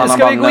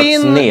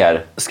nötts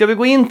ner. Ska vi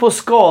gå in på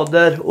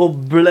skador och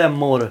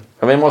blämmor?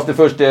 Ja, vi måste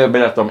först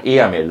berätta om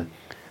Emil.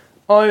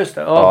 Ja, just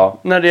det. Ja,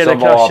 när det gäller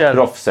krascher. Som var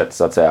proffset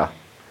så att säga.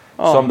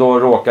 Ja. Som då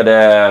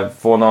råkade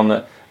få någon...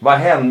 Vad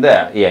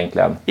hände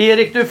egentligen?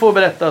 Erik, du får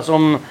berätta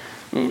som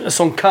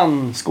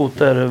kan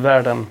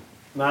skotervärlden.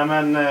 Nej,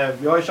 men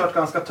vi har ju kört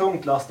ganska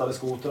tungt lastade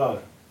skotrar.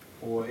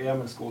 Och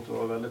Emils skoter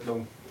var väldigt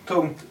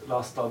tungt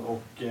lastad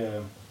och...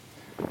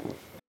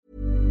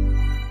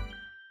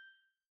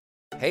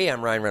 Hey,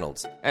 I'm Ryan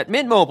Reynolds. At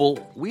Mint Mobile,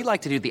 we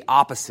like to do the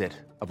opposite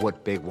of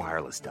what Big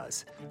Wireless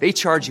does. They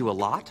charge you a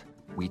lot,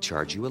 we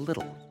charge you a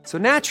little. So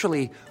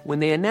naturally, when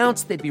they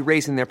announced they'd be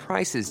raising their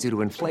prices due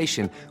to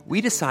inflation,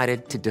 we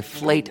decided to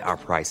deflate our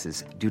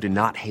prices due to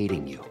not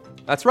hating you.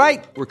 That's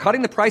right. We're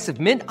cutting the price of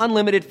Mint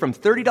Unlimited from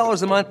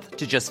 $30 a month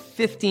to just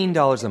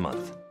 $15 a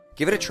month.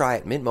 Give it a try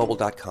at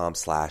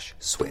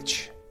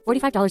mintmobile.com/switch.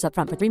 $45 up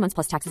front for 3 months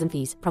plus taxes and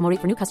fees. Promo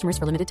rate for new customers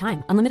for limited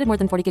time. Unlimited more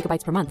than 40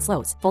 gigabytes per month.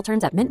 Slows full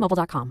terms at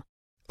mintmobile.com.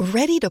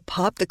 Ready to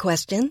pop the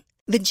question?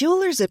 The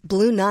jewelers at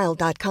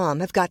BlueNile.com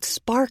have got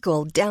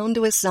sparkle down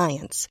to a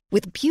science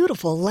with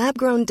beautiful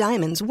lab-grown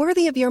diamonds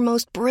worthy of your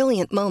most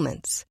brilliant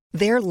moments.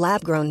 Their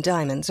lab-grown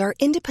diamonds are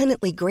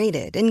independently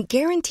graded and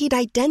guaranteed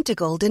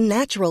identical to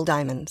natural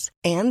diamonds,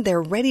 and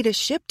they're ready to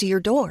ship to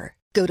your door.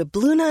 Go to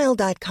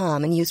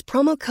BlueNile.com and use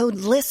promo code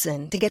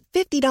LISTEN to get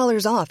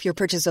 $50 off your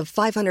purchase of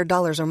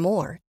 $500 or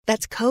more.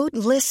 That's code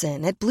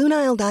LISTEN at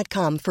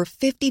BlueNile.com for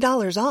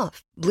 $50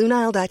 off.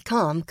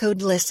 BlueNile.com,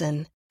 code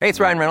LISTEN. Hey, it's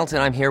Ryan Reynolds,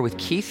 and I'm here with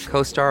Keith,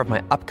 co-star of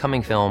my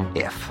upcoming film,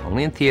 If,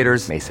 only in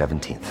theaters May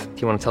 17th.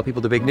 Do you want to tell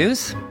people the big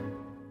news?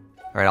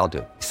 All right, I'll do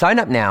it. Sign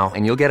up now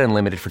and you'll get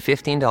unlimited for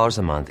 $15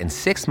 a month and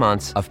 6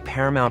 months of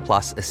Paramount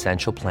Plus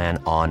Essential Plan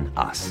on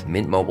us.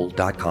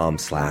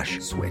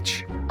 MintMobile.com/switch.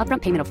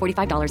 Upfront payment of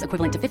 $45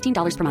 equivalent to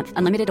 $15 per month.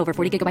 Unlimited over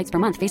 40 gigabytes per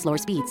month. Face lower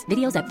speeds.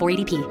 Videos at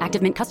 480p.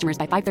 Active Mint customers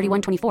by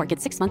 531.24 get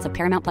 6 months of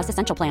Paramount Plus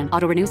Essential Plan.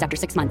 Auto renews after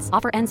 6 months.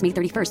 Offer ends May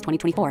 31st,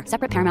 2024.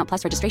 Separate Paramount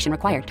Plus registration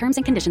required. Terms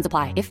and conditions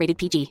apply if rated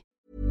PG.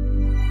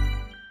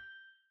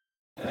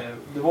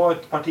 Det var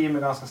ett parti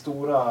med ganska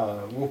stora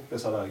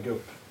whooppisar där,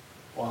 gupp.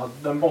 Och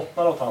den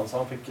bottnade åt han så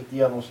han fick ett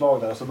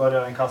genomslag där. Så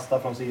började den kasta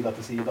från sida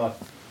till sida.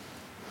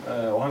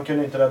 Och han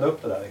kunde inte rädda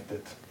upp det där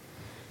riktigt.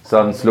 Så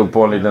han slog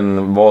på en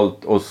liten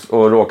volt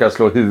och råkade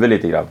slå huvudet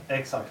lite grann.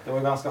 Exakt, det var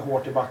ganska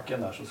hårt i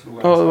backen där. Så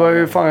slog han det var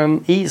ju fan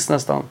en is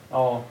nästan.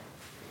 Ja.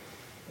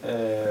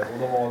 Och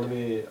då valde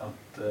vi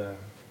att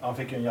han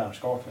fick ju en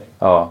hjärnskakning.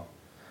 Ja.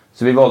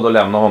 Så vi valde att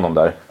lämna honom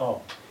där. Ja.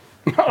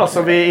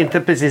 Alltså vi är inte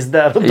precis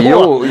där och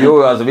då.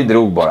 Jo, alltså vi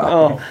drog bara.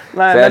 Ja.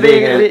 Nej, men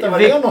vi var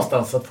det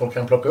någonstans så att folk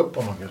kan plocka upp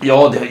honom?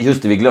 Ja,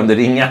 just det, vi glömde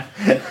ringa.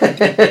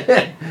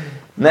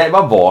 Nej,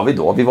 vad var vi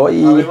då? Vi var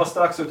i... Ja, vi var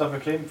strax utanför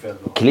Klimpfjäll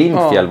då.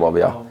 Klimpfjäll var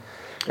vi, ja.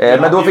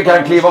 Men då fick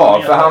han kliva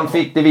av,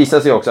 för det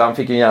visade sig också, han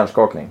fick en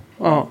hjärnskakning.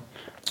 Ja.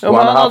 Ja, Och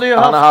men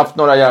han har haft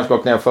några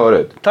hjärnskakningar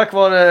förut. Tack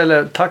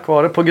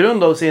vare, på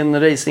grund av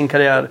sin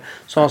racingkarriär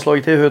så har han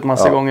slagit i huvudet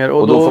massa gånger.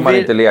 Och då får man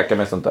inte leka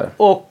med sånt där.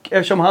 Och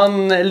eftersom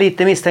han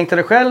lite misstänkte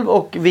det själv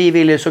och vi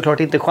ville ju såklart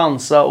inte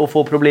chansa och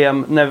få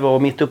problem när vi var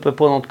mitt uppe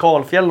på något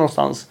kalfjäll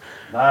någonstans.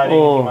 Nej, det är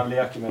ingenting man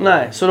leker med.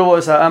 Nej, så då var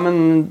det så här,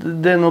 men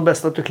det är nog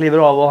bäst att du kliver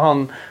av. Och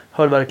han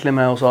höll verkligen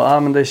med och sa,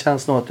 men det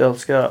känns nog att jag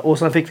ska... Och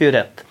sen fick vi ju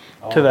rätt,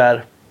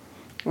 tyvärr.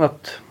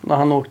 Att när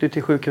han åkte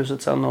till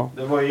sjukhuset sen och...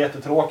 Det var ju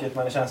jättetråkigt,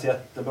 men det känns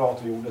jättebra att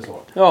vi gjorde så.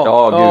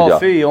 Ja,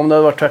 fy om det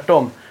hade varit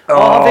tvärtom.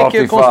 Han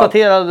fick ju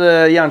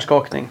konstaterad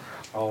hjärnskakning.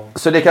 Ja.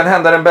 Så det kan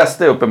hända den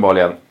bästa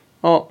uppenbarligen.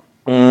 Ja.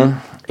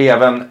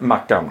 Även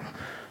Mackan.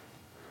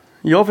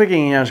 Jag fick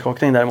ingen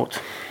hjärnskakning däremot.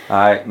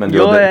 Nej, men du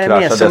kraschade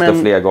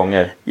desto fler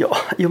gånger. Ja,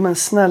 men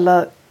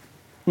snälla.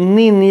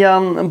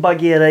 Ninjan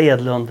Bagheera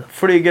Edlund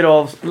flyger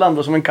av,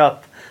 landar som en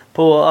katt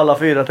på alla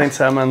fyra, tänkte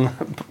säga, men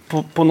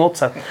på något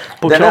sätt.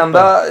 På den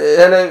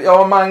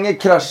kroppen. Mange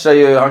kraschar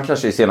ju, han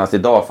kraschade ju senast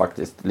idag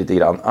faktiskt, lite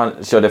grann. Han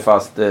körde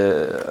fast,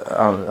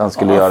 han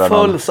skulle göra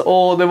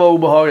någon... det var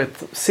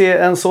obehagligt. Se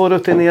en så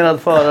rutinerad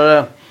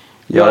förare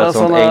göra ett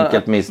sånt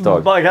enkelt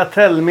misstag.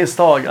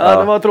 Bagatellmisstag. Ja,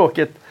 det var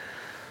tråkigt.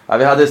 Ja,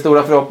 vi hade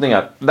stora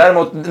förhoppningar.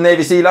 Däremot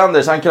Navy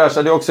Seal-Anders, han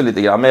kraschade också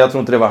lite grann, men jag tror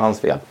inte det var hans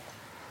fel.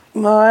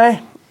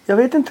 Nej, jag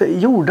vet inte.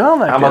 Gjorde han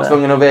verkligen? Han var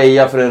tvungen att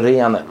väja för en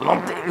ren.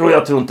 Och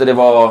jag tror inte det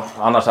var...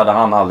 Annars hade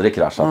han aldrig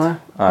kraschat.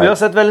 Nej. Vi har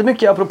sett väldigt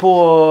mycket,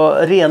 apropå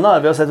renar,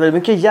 vi har sett väldigt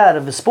mycket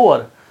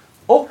järvspår.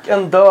 Och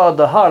en död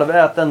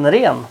halväten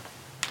ren.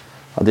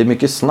 Ja, det är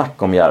mycket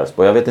snack om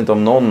järvspår. Jag vet inte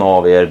om någon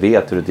av er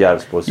vet hur ett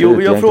järvspår ser ut.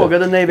 Jo, jag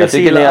frågade Navy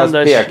Seal Anders.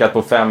 Jag tycker ni har pekat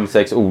på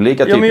 5-6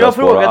 olika typer av spår. Jag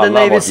frågade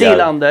Navy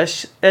Seal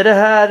Anders.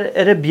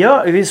 Är det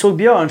björn? Vi såg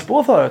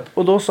björnspår förut.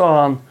 Och då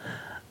sa han...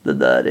 Det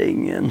där är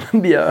ingen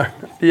björn.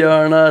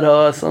 Björnar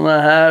har såna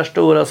här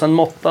stora. Sen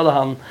måttade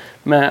han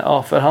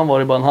med... för han var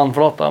ju bara en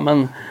handflata.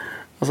 Men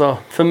alltså,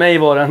 för mig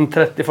var det en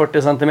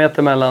 30-40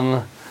 centimeter mellan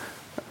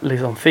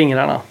liksom,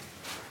 fingrarna.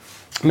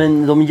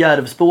 Men de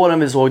järvspåren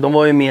vi såg, de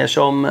var ju mer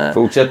som...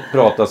 Fortsätt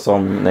prata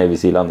som Navy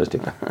Seal Anders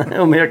typ.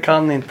 Ja, men jag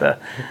kan inte.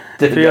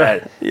 Det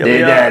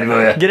där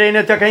var jag... Grejen är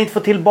att jag kan inte få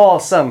till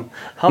basen.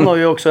 Han har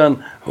ju också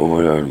en...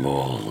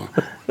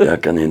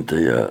 Jag kan inte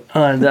göra...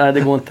 Nej,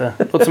 det går inte.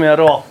 Det låter som jag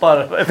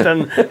rapar efter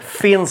en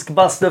finsk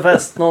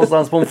bastufest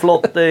någonstans på en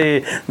flotte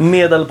i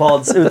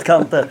Medelpads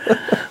utkanter.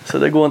 Så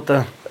det går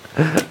inte.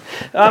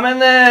 Ja, men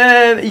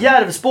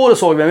järvspår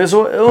såg vi. Vi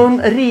såg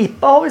en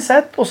ripa har vi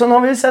sett. Och sen har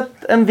vi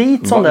sett en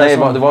vit sån där. Nej,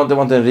 det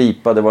var inte en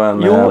ripa. Det var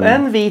en... Jo,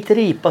 en vit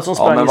ripa som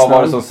sprang i snön. Men vad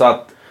var det som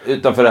satt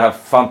utanför det här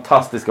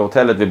fantastiska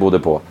hotellet vi bodde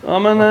på? Ja,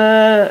 men...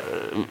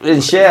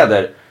 en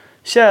tjäder.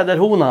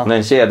 Tjäderhona.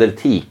 En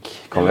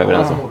tjädertik kom vi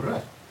överens om.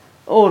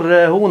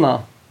 Orrehona.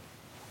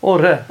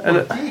 Orre.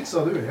 Eller... Tik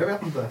sa du, jag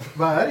vet inte.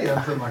 Vad är det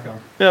egentligen, Mackan?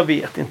 Jag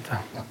vet inte.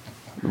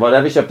 Det var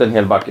där vi köpte en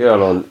hel back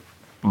öl och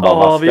bara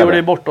vaskade. Vi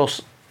gjorde bort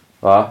oss.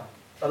 Va?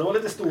 Ja, det var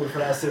lite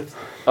storfräsigt.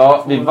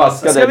 Ja, vi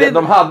vaskade.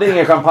 De hade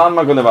ingen champagne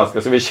man kunde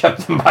vaska, så vi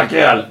köpte en back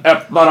öl.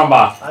 Öppnade dem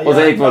bara. Och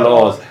så gick vi och la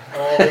oss.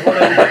 Ja,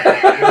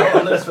 jag var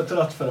alldeles för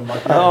trött för en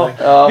back öl.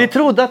 Ja. Vi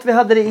trodde att vi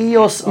hade det i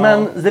oss,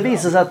 men det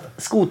visade sig att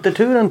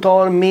skoterturen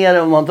tar mer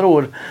än man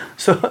tror.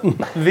 Så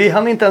vi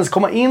hann inte ens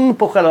komma in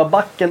på själva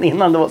backen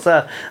innan det var så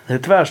här. Det är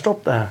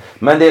tvärstopp det här.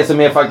 Men det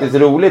som är faktiskt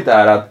roligt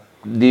är att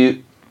det är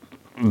ju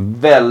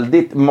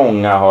väldigt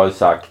många har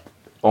sagt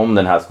om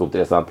den här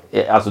skoterresan,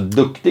 alltså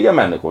duktiga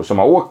människor som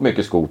har åkt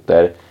mycket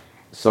skoter,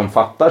 som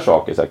fattar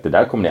saker, sagt det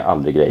där kommer ni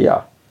aldrig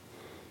greja.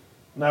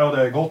 Nej, och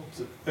det har gått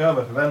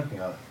över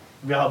förväntningar.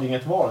 Vi hade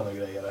inget val än att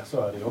greja det, så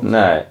är det ju också.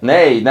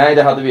 Nej,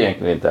 det hade vi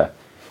egentligen inte.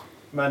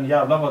 Men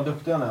jävlar vad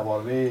duktiga ni var.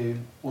 Vi är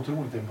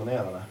otroligt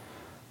imponerade.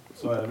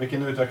 Så är det.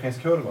 Vilken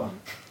utvecklingskurva.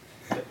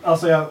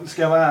 Alltså,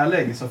 ska jag vara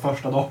ärlig, så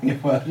första dagen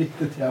var jag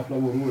riktigt jävla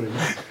orolig.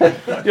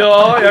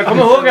 Ja, jag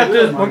kommer ihåg att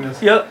du...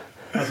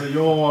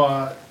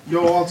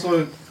 Alltså,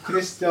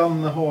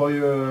 Christian har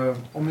ju,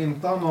 om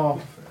inte han har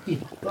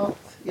hittat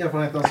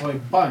erfarenheten, så har ju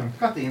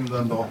bankat in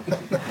den då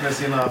med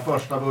sina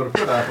första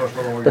burkar där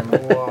första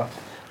dagen. Och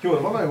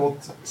kurvan har ju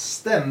gått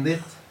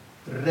ständigt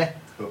rätt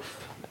upp.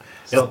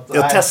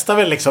 Jag testar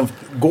väl liksom,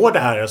 går det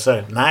här? Och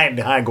så nej,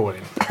 det här går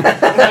inte.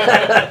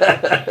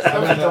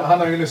 Han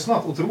har ju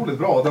lyssnat otroligt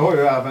bra. Det har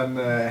ju även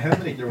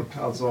Henrik gjort.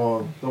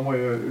 Alltså, de har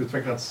ju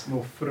utvecklats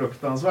nog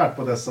fruktansvärt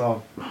på dessa,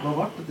 vad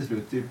var det till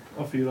slut? Typ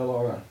av 4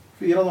 dagar.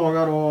 4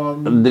 dagar och...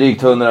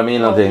 Drygt 100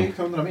 mil någonting. Drygt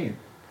 100 mil.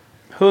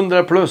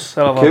 100 plus i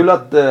alla fall. Kul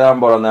att han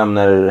bara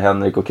nämner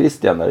Henrik och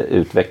Christian där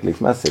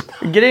utvecklingsmässigt.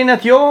 Grejen är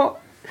att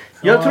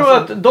jag tror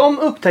att de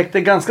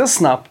upptäckte ganska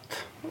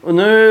snabbt, och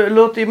nu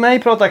låter ju mig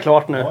prata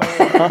klart nu.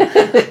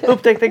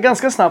 Upptäckte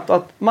ganska snabbt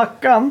att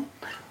Mackan,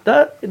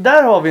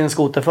 där har vi en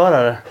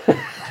skoterförare.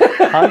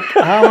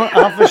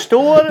 Han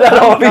förstår. Där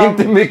har vi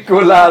inte mycket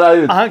att lära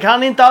ut. Han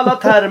kan inte alla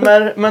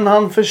termer, men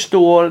han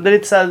förstår. Det är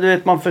lite så här, du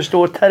vet, man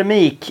förstår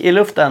termik i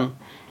luften.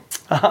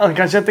 Han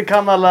kanske inte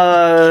kan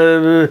alla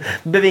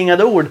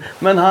bevingade ord,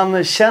 men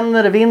han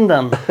känner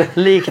vinden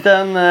likt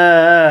den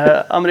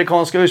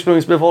amerikanska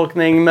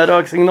ursprungsbefolkning med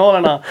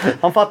röksignalerna.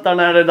 Han fattar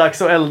när det är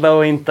dags att elda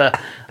och inte.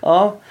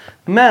 Ja,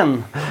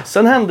 men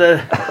sen hände,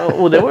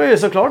 och det var ju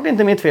såklart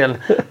inte mitt fel,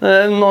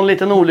 någon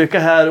liten olycka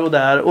här och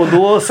där, och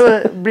då så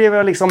blev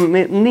jag liksom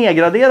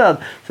nedgraderad.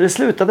 Så det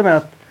slutade med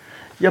att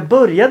jag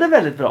började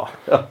väldigt bra.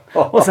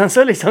 Och sen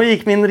så liksom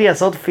gick min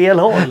resa åt fel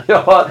håll.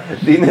 Ja,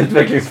 din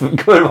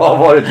utvecklingskurva har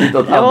varit lite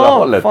åt andra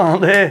hållet.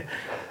 Fan, det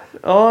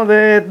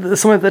är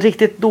som ett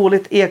riktigt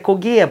dåligt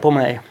EKG på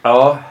mig.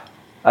 Ja,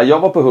 jag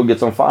var på hugget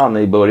som fan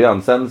i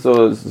början. Sen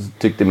så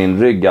tyckte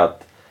min rygg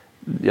att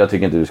jag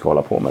tycker inte du ska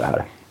hålla på med det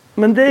här.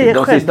 Men det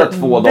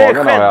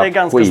skedde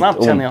ganska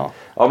snabbt känner jag.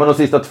 Ja, men de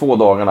sista 2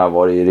 dagarna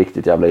var det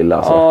riktigt jävla illa.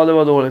 Alltså. Ja, det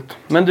var dåligt.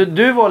 Men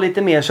du var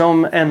lite mer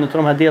som en av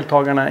de här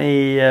deltagarna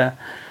i...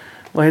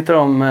 Vad heter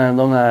de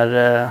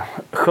där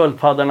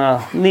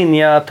sköldpaddorna?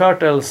 Ninja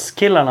Turtles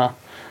killarna.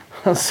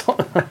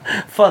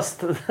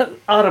 Fast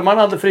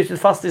armarna hade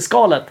frysit fast i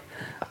skalet.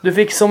 Du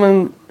fick som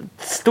en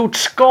stort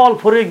skal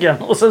på ryggen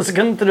och sen så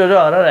kunde inte du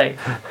röra dig.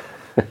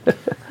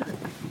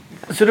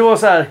 Så det var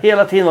så här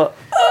hela tiden var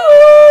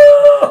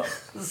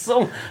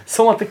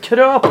som att det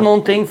kröp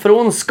någonting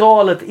från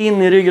skalet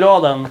in i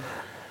ryggraden.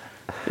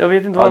 Jag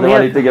vet inte vad det var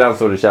lite grann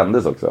så det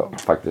kändes också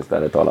faktiskt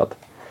där det talat.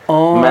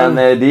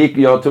 Men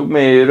jag tog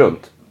mig ju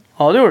runt.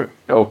 Ja, det gjorde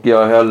du. Och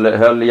jag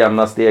höll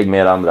jämna steg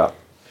med andra.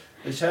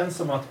 Det känns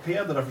som att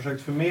Peder har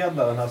försökt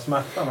förmedla den här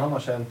smärtan han har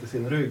känt i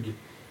sin rygg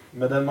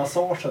med den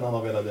massagen han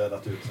har velat dela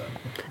ut sen.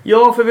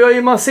 Ja, för vi har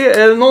ju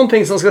masserat...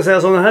 Någonting som ska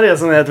sägas om den här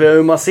resan är att vi har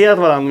ju masserat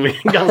varandra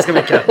ganska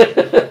mycket.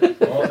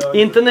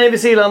 Inte Navy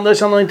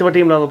Sealanders, han har inte varit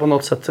inblandad på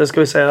något sätt. Det ska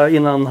vi säga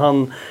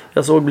innan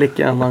jag såg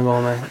blicken han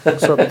gav mig.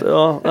 Så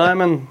att, nej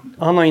men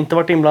han har inte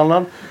varit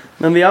inblandad.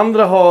 Men vi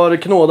andra har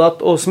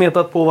knådat och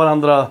smetat på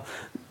varandra.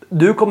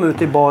 Du kom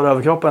ut i bar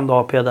överkropp en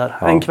dag, Peder.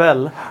 Ja. En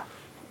kväll.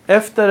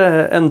 Efter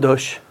en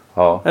dusch.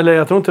 Ja. Eller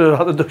jag tror inte du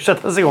hade duschat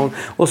ens en gång.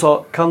 Och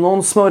sa, kan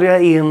någon smörja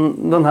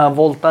in den här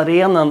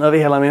Voltarenen över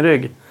hela min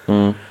rygg?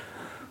 Mm.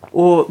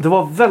 Och det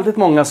var väldigt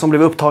många som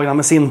blev upptagna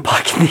med sin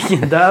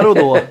packning där och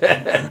då.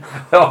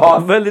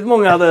 Ja. Väldigt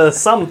många hade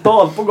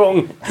samtal på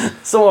gång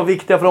som var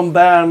viktiga från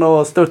Bern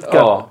och Stuttgart.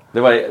 Ja, det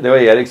var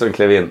Erik som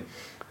klev in.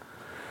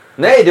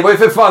 Nej, det var ju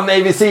för fan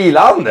Navy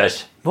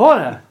Sealanders. Var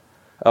det?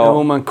 Ja.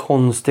 Jo, men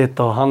konstigt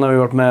då. Han har ju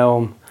varit med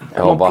om...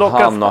 Ja, vad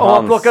han och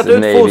hans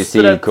Navy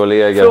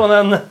Seal-kollegor. Från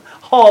en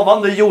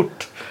havande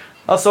hjort.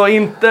 Alltså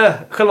inte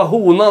själva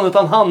honan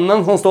utan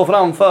hannen som står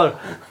framför.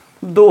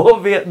 Då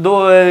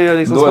är jag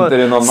liksom... Då är inte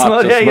det någon match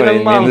att smörja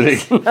in min rygg.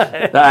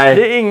 Nej,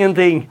 det är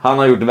ingenting. Han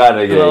har gjort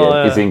värre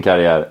grejer i sin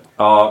karriär.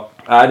 Ja,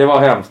 nej, det var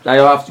hemskt. Nej,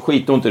 jag har haft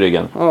skitont i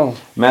ryggen.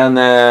 Men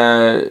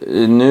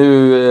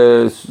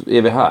nu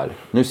är vi här.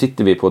 Nu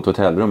sitter vi på ett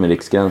hotellrum i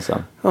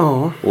Riksgränsen.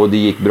 Och det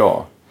gick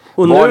bra.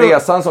 Och var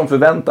resan som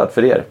förväntat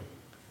för er?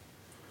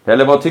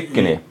 Eller vad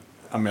tycker ni?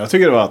 Ja, men jag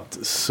tycker det var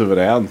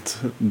suveränt.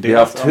 Vi har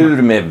haft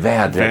tur med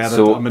vädret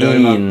så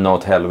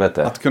inåt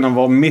helvete. Att kunna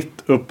vara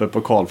mitt uppe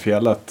på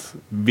kalfjället,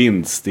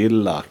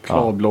 vindstilla,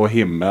 klarblå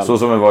himmel. Så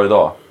som vi var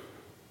idag.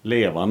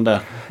 Levande.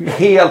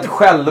 Helt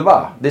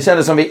själva. Det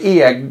kändes som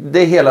vi ägde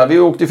hela. Vi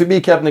åkte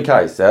förbi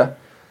Kebnekaise.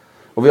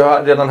 Och vi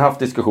har redan haft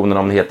diskussionen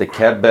om det heter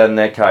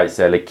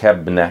Kebnekaise eller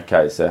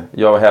Kebnekaise.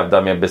 Jag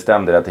hävdar med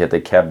bestämdhet att det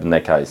heter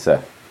Kebnekaise.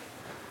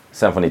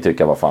 Sen får ni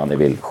tycka vad fan ni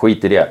vill.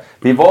 Skit i det.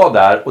 Vi var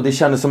där och det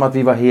kändes som att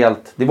vi var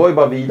helt... Det var ju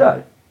bara vi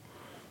där.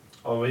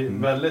 Ja,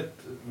 väldigt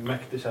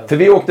mäktig känsla. För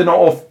vi åkte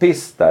någon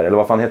off-pist där, eller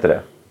vad fan heter det?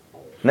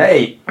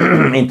 Nej,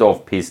 inte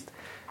off-pist.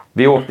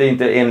 Vi åkte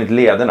inte enligt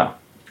lederna.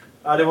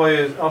 Ja, det var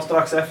ju... Ja,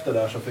 strax efter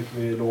där så fick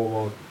vi lov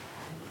att...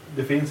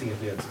 Det finns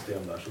inget ledsystem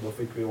där, så då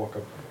fick vi åka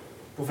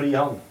på fri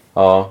hand.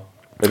 Ja.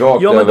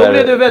 Rakt men då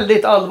blev det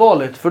väldigt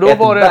allvarligt. För då ett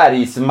var det...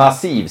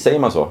 bergsmassiv, säger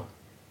man så?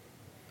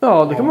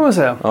 Ja, det kan man väl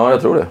säga. Ja,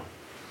 jag tror det.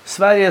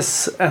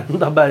 Sveriges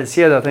enda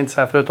bergskedja, jag tänkte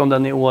säga, förutom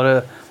den i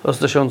Åre,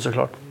 Östersund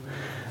såklart.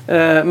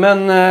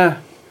 Men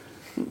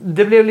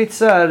det blev lite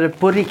så här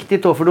på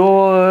riktigt då, för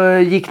då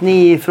gick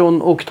ni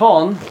från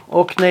Oktan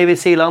och Navy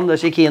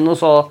Sealanders gick in och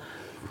sa,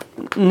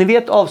 ni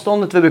vet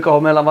avståndet vi brukar ha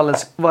mellan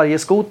varje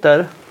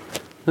skoter.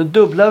 Nu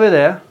dubblar vi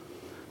det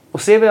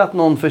och ser vi att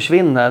någon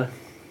försvinner,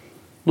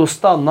 då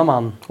stannar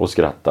man. Och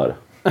skrattar.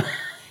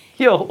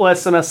 Ja, och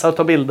smsar och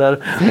tar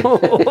bilder.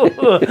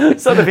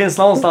 Så det finns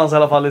någonstans i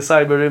alla fall i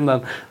cyberrymden.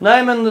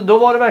 Nej, men då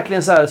var det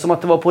verkligen så här som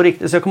att det var på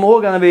riktigt. Så jag kommer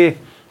ihåg när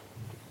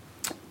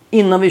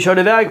innan vi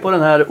körde iväg på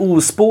den här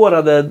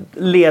ospårade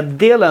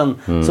leddelen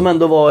som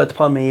ändå var ett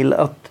par mil,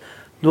 att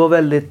det var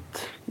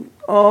väldigt...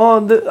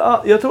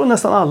 jag tror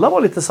nästan alla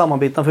var lite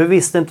sammanbitna, för vi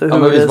visste inte hur det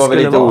skulle vara. Men visst var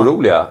vi lite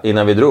oroliga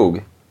innan vi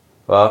drog.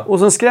 Va? Och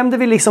sen skrämde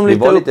vi liksom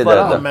lite upp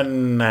varandra.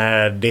 Men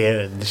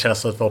det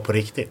känns att det var på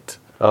riktigt.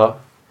 Ja.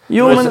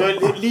 Jo, men... Det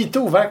var lite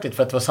overkligt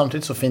för att det var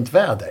samtidigt så fint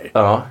väder.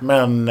 Ja.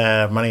 Men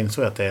man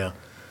insåg att det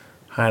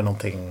här är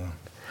någonting...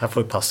 Här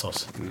får vi passa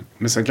oss.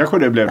 Men sen kanske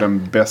det blev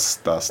den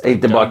bästa sträckan.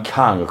 Inte bara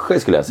kanske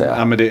skulle jag säga.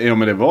 Ja, men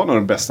det var nog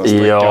den bästa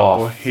sträckan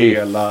på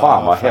hela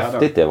fan vad färden.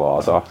 häftigt det var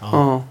alltså.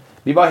 Ja.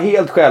 Vi var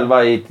helt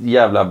själva i ett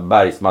jävla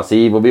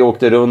bergsmassiv och vi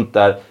åkte runt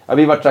där. Ja,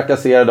 vi var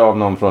trakasserade av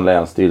någon från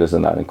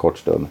Länsstyrelsen där en kort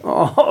stund.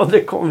 Ja,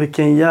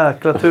 vilken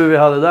jäkla tur vi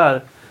hade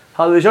där.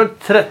 Hade vi kört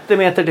 30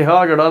 meter till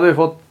höger då hade vi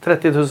fått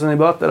 30 000 i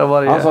böter av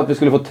varje. Han sa att vi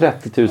skulle få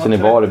 30 000 i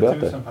var i böter.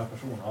 30 000 per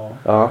person,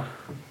 ja.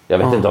 Jag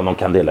vet inte om de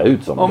kan dela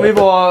ut sådana om vi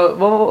var,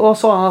 vad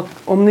sa han?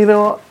 Om ni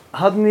var,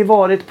 hade ni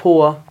varit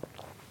på...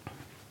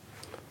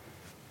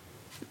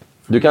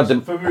 Du kan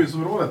inte...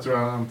 Förbudsområdet tror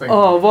jag han tänkte.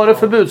 Ja, var det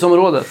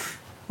förbudsområdet?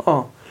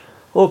 Ja.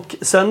 Och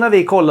sen när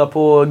vi kollade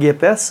på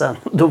GPSen,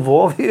 då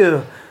var vi ju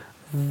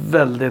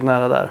väldigt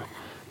nära där.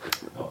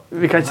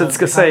 Vi kanske inte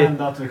ska säga... Det kan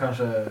hända att vi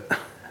kanske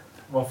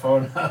var för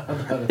nära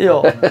där.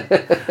 Ja.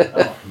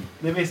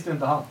 Det visste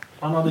inte han.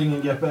 Han hade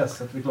ingen GPS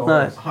så att vi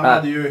klarade oss. Han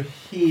hade ju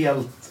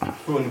helt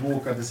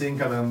fullbokat i sin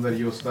kalender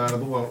just där och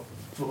då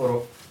för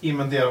att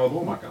inventera vad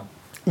då, Mackan?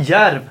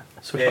 Järv,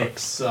 såklart.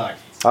 Exakt.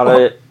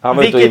 Han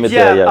vilket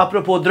järv,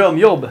 apropå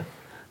drömjobb,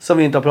 som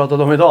vi inte har pratat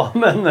om idag,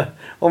 men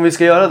om vi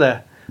ska göra det.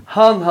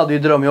 Han hade ju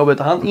drömjobbet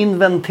och han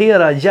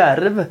inventerade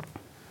järv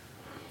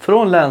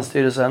från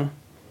Länsstyrelsen.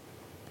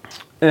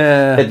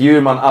 Ett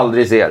djur man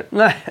aldrig ser.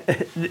 Nej,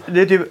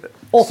 det är typ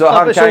 8 så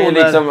han personer. Kan ju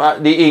liksom,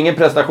 det är ingen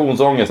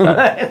prestationsångest där.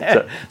 Nej.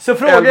 Så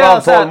frågar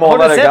jag så här,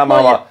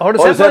 har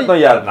du sett någon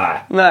järv?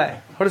 Nej.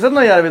 Har du sett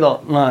någon järv idag?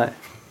 Nej.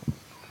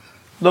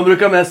 De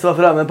brukar mest vara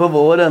framme på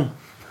våren.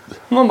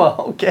 Man bara,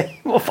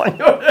 okej, vad fan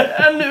gör det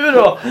här nu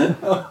då?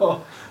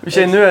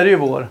 Nu är det ju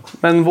vår.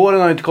 Men våren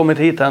har ju inte kommit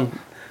hit än.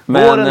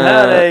 Våren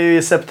här är ju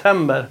i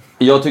september.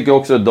 Jag tycker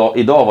också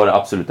idag var det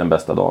absolut den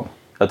bästa dagen.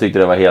 Jag tyckte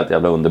det var helt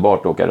jävla underbart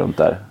att åka runt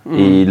där.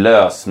 I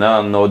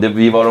lösnön. Och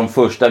vi var de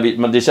första.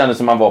 Men det kändes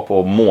som man var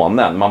på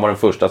månen. Man var den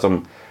första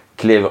som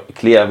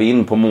klev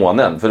in på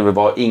månen. För det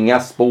var inga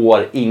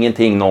spår,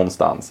 ingenting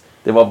någonstans.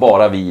 Det var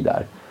bara vi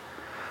där.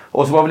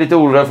 Och så var vi lite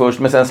oroliga först,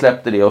 men sen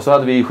släppte det. Och så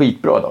hade vi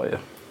skitbra dag ju.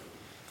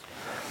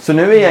 Så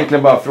nu är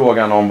egentligen bara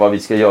frågan om vad vi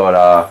ska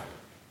göra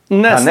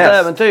nästa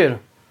äventyr.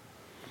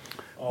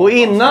 Och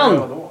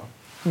innan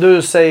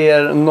du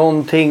säger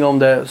någonting om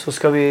det så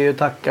ska vi ju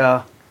tacka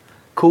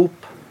Coop,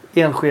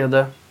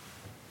 Enskede,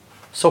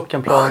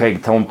 Sockenplan,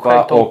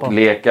 Skäggtompa och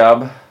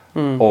Lekab.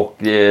 Och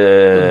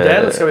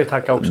Dell ska vi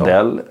tacka också.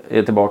 Dell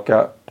är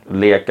tillbaka.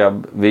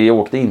 Lekab. Vi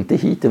åkte inte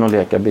hit i någon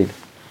Lekab-bil.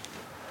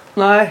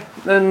 Nej,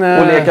 men...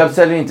 Och Lekab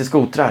säljer inte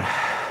skotrar.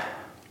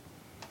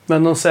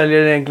 Men de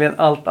säljer egentligen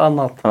allt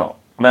annat. Ja.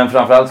 Men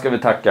framförallt ska vi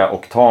tacka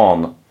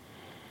Oktan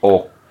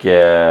och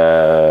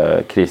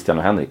Christian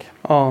och Henrik.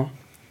 Ja.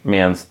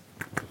 Med en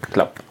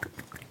klapp.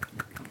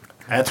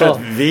 Jag tror att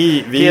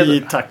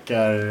vi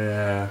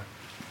tackar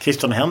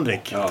Christian och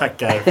Henrik. Ja.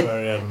 Tackar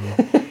för en...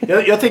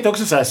 Jag tänkte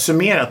också så här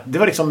summerat. Det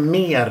var liksom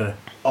mer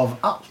av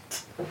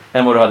allt.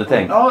 Än vad du hade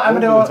tänkt? Ja,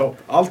 men det var...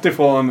 Allt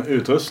ifrån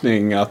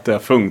utrustning, att det har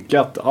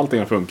funkat. Allting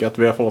har funkat.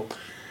 Vi har fått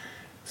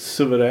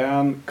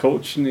suverän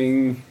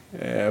coachning.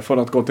 Från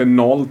att gå till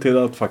 0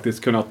 till att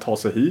faktiskt kunna ta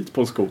sig hit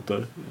på en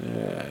skoter.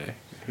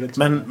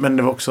 Men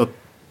det var också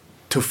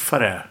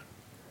tuffare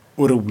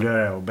och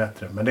roligare och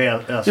bättre. Men det är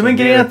alltså, jo, men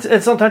grejen är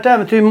ett sånt här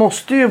äventyr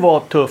måste ju vara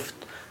tufft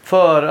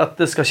för att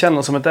det ska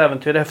kännas som ett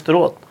äventyr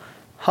efteråt.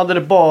 Hade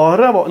det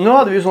bara varit... Nu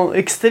hade vi ju sån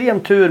extrem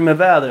tur med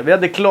vädret. Vi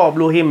hade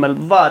klarblå himmel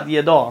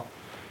varje dag.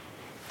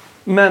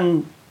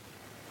 Men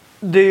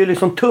det är ju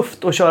liksom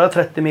tufft att köra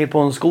 30 mil på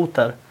en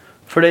skoter.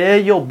 För det är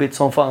jobbigt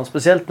som fan.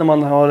 Speciellt när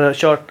man har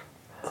kört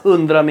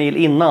 100 mil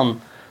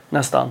innan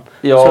nästan.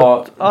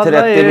 Ja,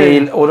 30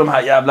 mil och de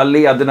här jävla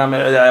lederna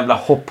med jävla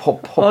hopp.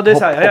 Ja, det är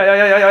så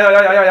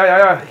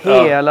här.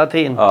 Hela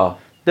tiden. Ja.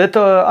 Det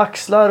tar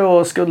axlar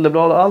och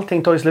skulderblad och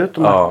allting tar i slut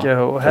och nacke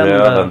och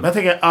händer. Men jag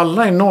tänker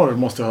alla i norr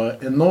måste ha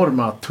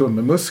enorma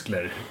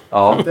tummuskler.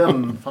 Ja.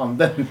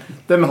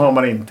 Den har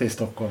man inte i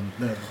Stockholm.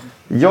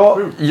 Jag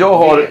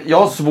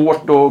har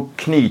svårt att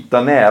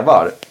knyta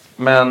nävar.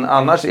 Men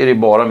annars är det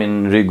bara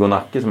min rygg och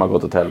nacke som har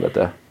gått åt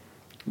helvete.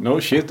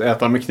 No shit,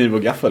 äta med kniv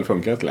och gaffel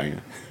funkar inte längre.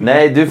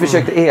 Nej, du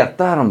försökte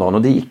äta häromdagen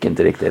och det gick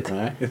inte riktigt.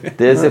 Nej.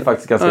 Det ser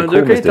faktiskt ganska komiskt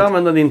ut. Du kan inte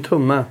använda din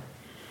tumme.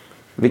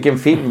 Vilken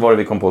film var det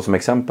vi kom på som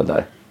exempel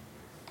där?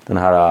 Den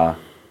här...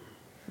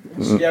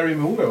 Scary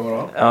Movie var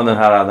det? Ja, den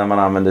här där man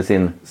använder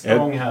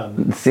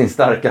sin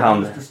starka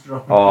hand.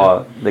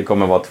 Ja, det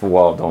kommer vara 2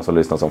 av dem som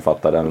lyssnar som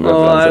fattar den.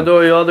 Ja,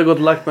 då jag hade gått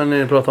och lagt mig när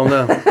ni pratade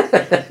om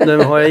det.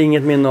 Det har jag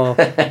inget minne av.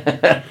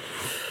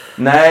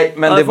 Nej,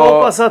 men jag får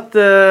hoppas att,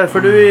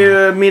 för du är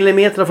ju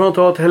millimeter från att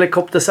ta ett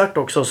helikoptercert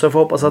också, så jag får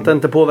hoppas att det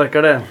inte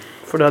påverkar det.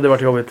 För det hade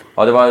varit jobbigt.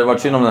 Ja, det var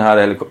synd om den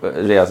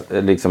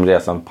här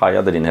resan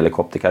pajade din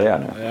helikopterkarriär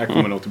nu. Jag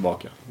kommer nog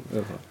tillbaka.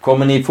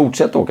 Kommer ni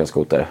fortsätta åka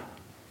skoter?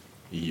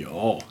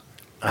 Ja.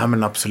 Ja,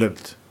 men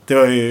absolut. Det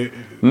var ju...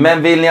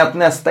 Men vill ni att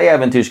nästa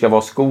äventyr ska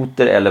vara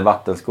skoter eller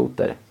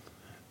vattenskoter?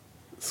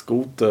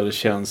 Skoter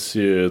känns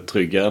ju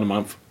tryggare när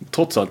man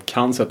trots allt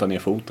kan sätta ner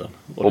foten.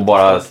 Och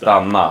bara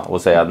stanna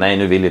och säga nej,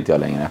 nu vill inte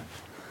jag längre.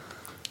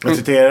 Jag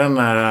citerar den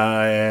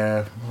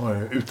här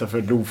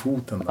utanför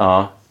Lofoten.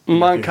 Ja.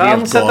 Man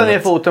kan sätta ner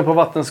foten på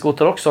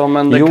vattenskoter också.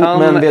 Men det jo, kan,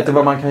 men vet du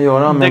vad man kan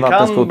göra med en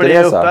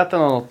vattenskoterresa? Det kan bli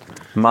uppäten av något.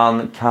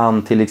 Man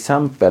kan till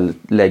exempel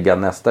lägga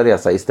nästa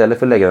resa, istället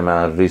för att lägga den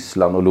mellan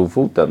Ryssland och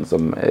Lofoten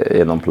som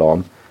är någon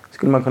plan,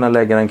 skulle man kunna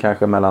lägga den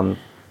kanske mellan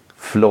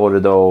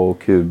Florida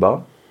och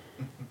Kuba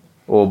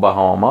och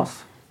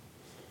Bahamas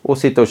och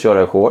sitta och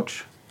köra i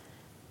shorts.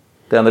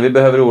 Det enda vi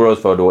behöver oroa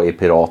oss för då är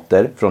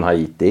pirater från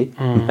Haiti.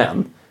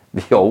 Men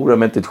vi oroar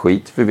mig inte ett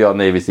skit för vi har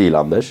Navy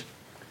Sealanders.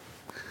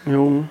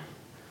 Jo,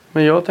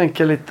 men jag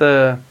tänker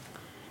lite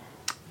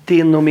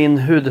din och min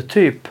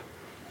hudtyp.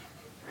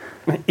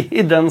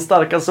 I den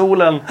starka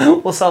solen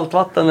och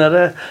saltvatten,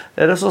 är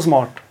det så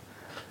smart?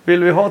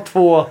 Vill vi ha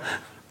 2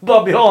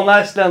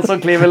 babianarslen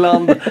som kliver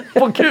land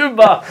på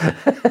Kuba?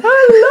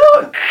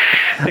 Hallå!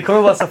 Det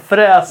kommer vara så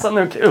fräsa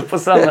nu upp på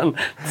stranden.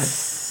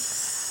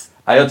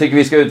 Jag tycker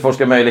vi ska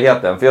utforska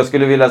möjligheten. För jag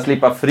skulle vilja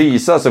slippa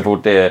frysa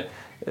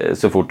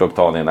så fort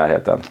oktan är i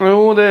närheten.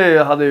 Jo,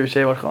 det hade ju i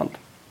sig varit skönt.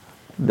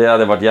 Det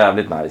hade varit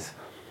jävligt nice.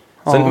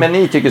 Så, Ja. Men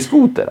ni tycker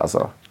skoter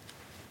alltså?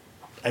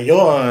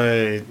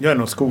 Jag är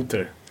nog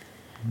skoter.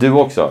 Du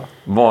också?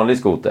 Vanlig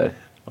skoter?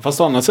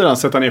 Fast å andra sidan,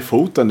 sätta ner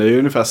foten, det är ju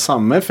ungefär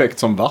samma effekt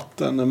som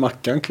vatten när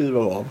mackan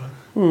kliver av.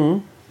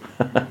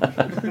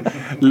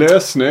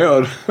 Lös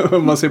snö,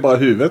 man ser bara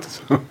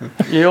huvudet.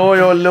 Jag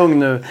är lugn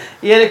nu.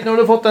 Erik, nu har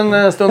du fått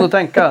en stund att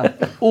tänka.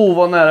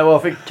 Vad nära det var,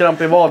 jag fick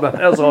kramp i vaden.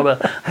 Jag sa det.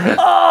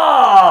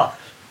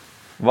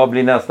 Vad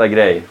blir nästa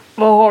grej?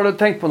 Vad har du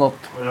tänkt på något?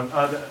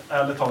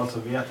 Ärligt talat så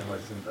vet jag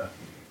faktiskt inte.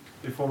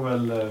 Vi får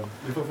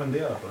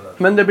fundera på det där.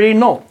 Men det blir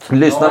något.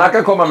 Lyssnarna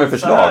kan komma med Så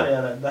förslag. här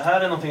är det. Det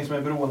här är någonting som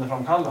är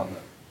beroendeframkallande.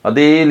 Ja,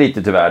 det är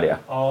lite tyvärr det.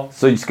 Ja.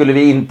 Så skulle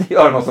vi inte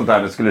göra något sånt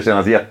här, det skulle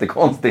kännas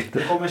jättekonstigt.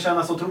 Det kommer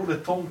kännas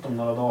otroligt tomt om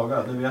några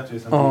dagar. Det vet vi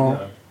sedan Ja.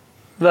 tidigare.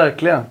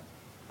 Verkligen.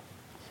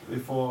 Vi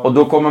får... Och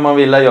då kommer man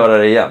vilja göra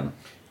det igen.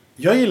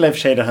 Jag gillar i och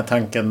för sig den här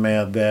tanken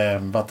med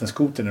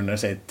vattenskoter nu när du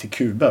säger till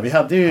Kuba. Vi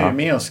hade ju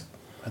med oss,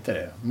 vad heter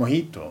det,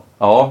 Mojito.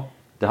 Ja,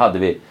 det hade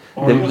vi.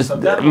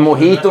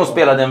 Mojito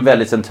spelade en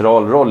väldigt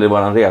central roll i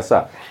våran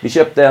resa. Vi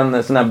köpte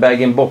en sån här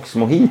bag-in-box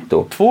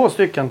Mojito. 2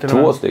 stycken till och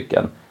med. 2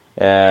 stycken.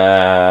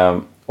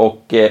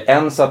 Och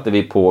en satte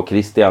vi på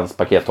Christians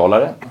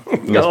pakethållare.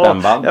 Med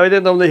spännband. Jag vet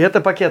inte om det heter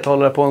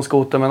pakethållare på en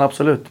skoter, men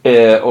absolut.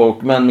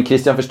 Men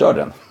Christian förstörde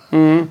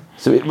den.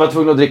 Så vi var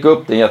tvungna att dricka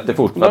upp den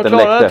jättefort för att den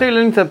klarade läckte.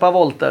 tydligen inte ett par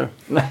volter.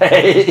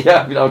 Nej,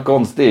 jävla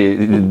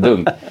konstig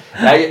dunk.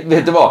 Nej,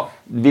 vet du vad?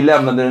 Vi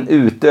lämnade den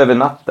ute över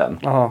natten.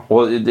 Aha.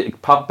 Och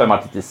pappen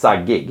var lite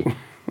saggig.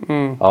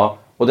 Ja.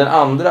 Och den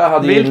andra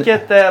hade ju...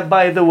 Vilket är,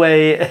 by the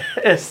way,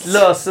 ett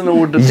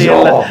lösenord till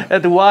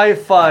ett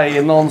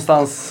wifi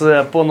någonstans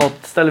på något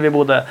ställe vi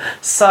bodde.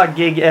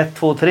 Saggig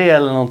 123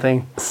 eller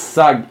någonting.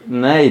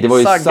 Nej, det var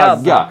ju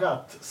Saggat.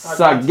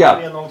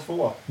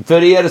 302.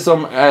 För er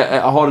som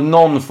har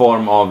någon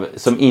form av,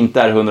 som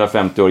inte är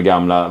 150 år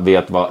gamla,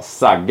 vet vad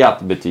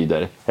saggat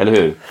betyder. Eller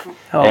hur?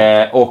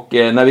 Ja. Och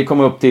när vi kom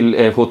upp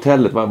till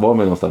hotellet, var var vi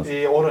någonstans?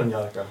 I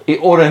Orrenjarka. I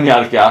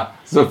Orrenjarka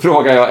så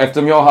frågar jag,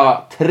 eftersom jag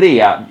har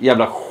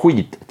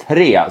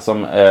 3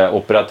 som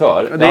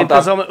operatör. Det är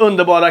inte som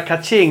underbara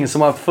Kaching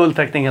som har full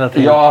täckning hela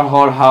tiden. Jag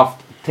har haft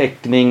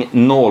täckning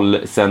 0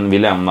 sen vi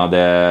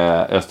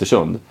lämnade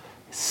Östersund.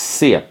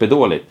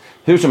 CP-dåligt.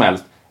 Hur som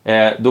helst,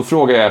 då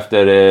frågar jag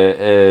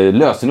efter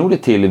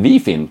lösenordet till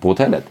Wi-Fi på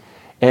hotellet.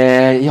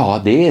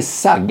 Ja, det är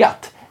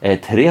saggat.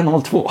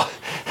 302.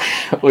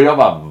 Och jag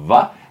bara,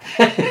 va?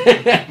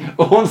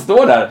 Och hon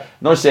står där,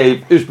 någon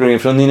tjej ursprungligen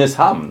från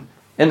Nynäshamn.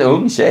 En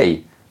ung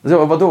tjej.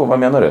 Så, vadå, vad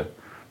menar du?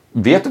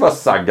 Vet du vad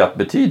saggat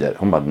betyder?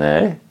 Hon bara,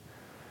 nej.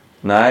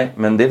 Nej,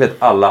 men det vet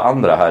alla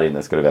andra här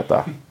inne, ska du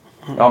veta.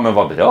 Ja, men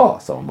vad bra,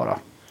 sa hon bara.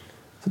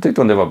 Så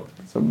tyckte hon det var...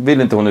 Så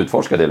ville inte hon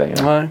utforska det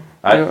längre.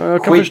 Nej,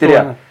 jag kan skit förstå i det.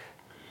 henne.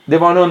 Det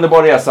var en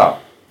underbar resa.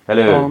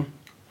 Eller hur? Ja.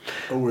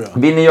 Oh, ja.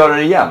 Vill ni göra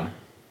det igen?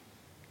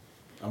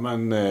 Ja,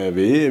 men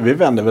vi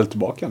vänder väl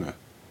tillbaka nu.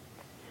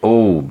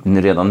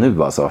 Redan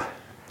nu alltså.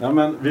 Ja,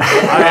 men vi...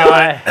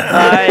 Nej.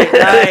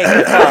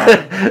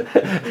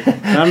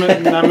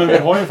 nej, men vi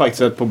har ju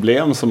faktiskt ett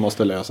problem som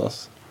måste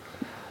lösas.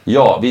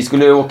 Ja, vi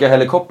skulle ju åka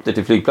helikopter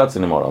till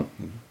flygplatsen imorgon.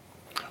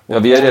 Ja,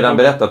 vi har redan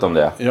berättat om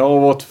det. Ja,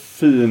 och vårt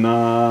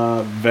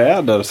fina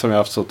väder som vi har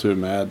haft så tur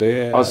med.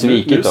 Det har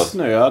svikit nu oss.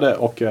 snöade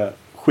och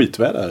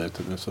skitväder här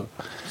ute nu. Så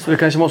Så vi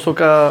kanske måste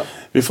åka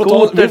vi får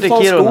skoter ta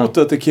till Kiruna.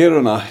 skoter till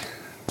Kiruna.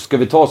 Ska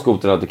vi ta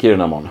skoterna till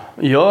Kiruna imorgon?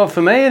 Ja,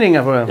 för mig är det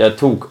inga problem. Jag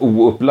tog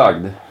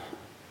oupplagd.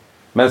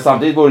 Men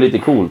samtidigt var det lite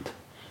coolt.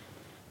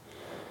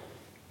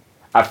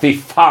 Fy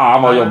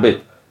fan vad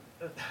jobbigt.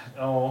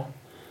 Ja,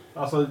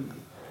 alltså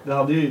det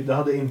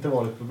hade inte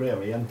varit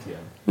problem egentligen.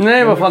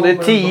 Nej, vad fan, det är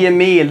 10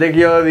 mil. Det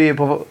gör vi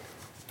på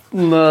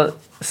några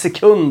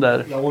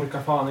sekunder. Jag orkar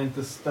fan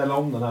inte ställa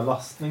om den här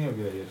lastningen och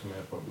grejer som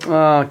är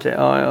på. Okej,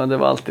 ja, det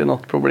var alltid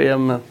något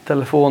problem med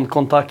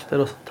telefonkontakter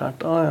och sånt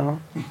här. Ja.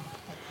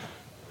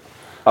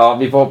 Ja,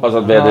 vi får hoppas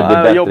att vädret blir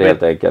bättre jobbigt.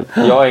 helt enkelt.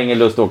 Jag har ingen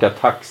lust att åka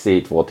taxi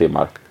i 2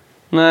 timmar.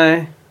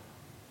 Nej.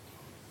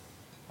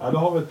 Ja, då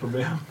har vi ett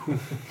problem.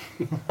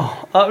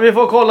 Ja, vi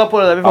får kolla på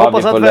det där. Vi får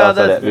hoppas att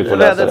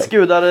vädrets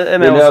gudar är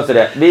med oss. Vi löser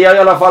det. Vi har i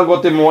alla fall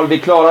gått i mål. Vi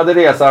klarade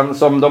resan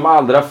som de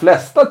allra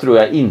flesta tror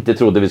jag inte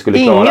trodde vi skulle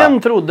klara. Ingen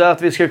trodde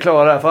att vi skulle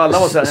klara. För alla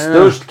var så här,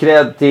 störst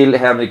cred till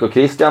Henrik och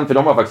Christian. För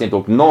de har faktiskt inte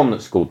åkt någon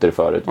skoter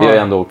förut. Vi har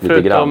ändå åkt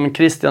lite grann. Förutom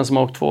Christian som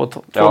har åkt 2,5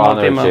 timmar. Ja, han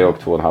har i och för sig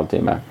åkt 2,5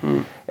 timmar.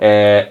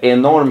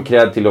 Enorm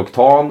cred till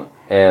Oktan.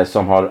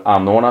 Som har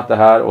anordnat det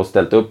här och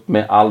ställt upp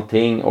med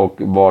allting och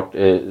varit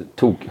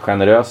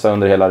generösa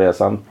under hela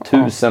resan.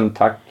 Tusen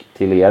tack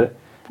till er.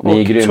 Ni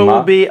är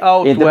grymma.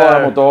 Inte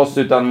bara mot oss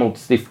utan mot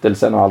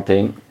stiftelsen och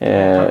allting.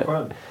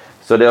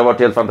 Så det har varit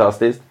helt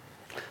fantastiskt.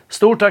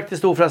 Stort tack till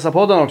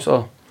Storfräsarpodden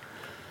också.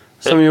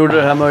 Som gjorde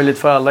det här möjligt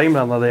för alla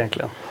inblandade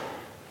egentligen.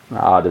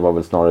 Ja, det var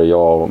väl snarare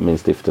jag och min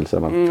stiftelse.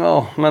 Men...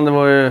 Ja, men det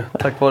var ju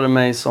tack vare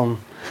mig som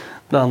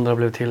det andra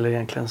blev till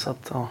egentligen. Så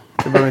att, ja,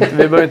 vi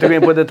behöver inte gå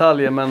in på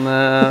detaljer,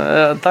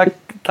 men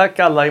tack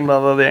alla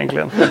inblandade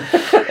egentligen.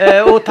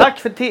 Och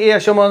tack till er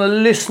som har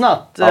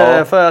lyssnat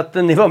för att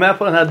ni var med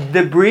på den här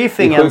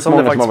debriefingen som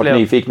det faktiskt blev. Många som har varit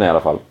nyfikna i alla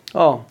fall.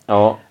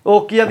 Ja.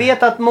 Och jag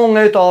vet att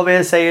många utav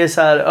er säger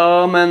så här: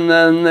 ja, men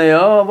när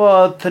jag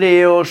var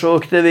 3 år så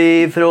åkte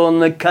vi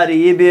från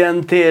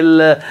Karibien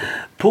till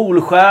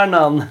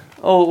Polstjärnan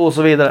och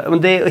så vidare.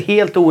 Men det är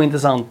helt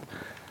ointressant.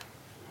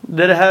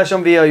 Det är det här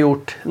som vi har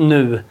gjort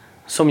nu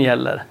som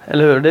gäller,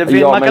 eller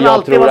hur? Man kan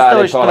alltid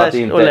vara störst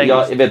och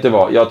längst. Vet du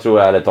vad, jag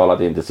tror ärligt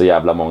talat inte så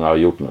jävla många har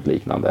gjort något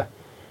liknande.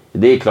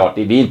 Det är klart,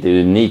 vi är inte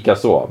unika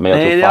så. Men jag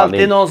tror det är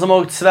alltid någon som har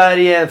åkt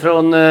Sverige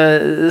från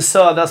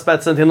södra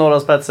spetsen till norra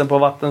spetsen på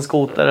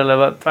vattenskoter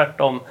eller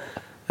tvärtom.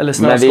 Eller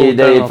snöskoter. Men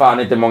det är fan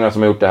inte många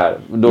som har gjort det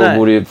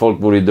här.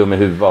 Folk vore ju dum i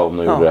huvudet om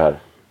de gjorde det här.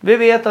 Vi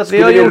vet att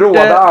vi har gjort det. Skulle vi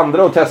råda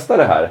andra att testa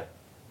det här?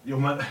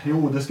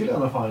 Jo, det skulle jag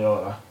i alla fall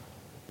göra.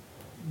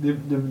 Det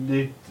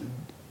är ett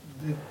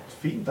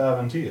fint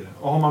äventyr.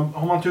 Och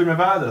har man tur med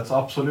vädret så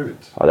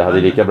absolut. Ja, det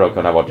hade lika bra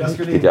kunnat vara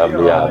riktigt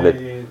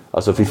jävligt.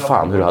 Alltså fy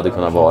fan hur det hade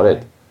kunnat varit.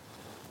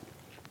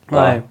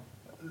 Nej.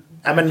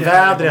 Ja, men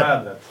vädret.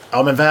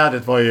 Ja, men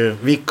vädret var ju...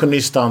 Vi kunde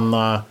ju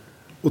stanna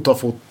och ta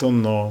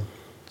foton och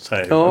så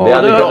här.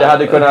 Ja,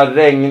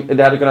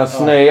 det hade kunnat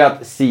snöat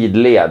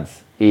sidleds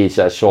i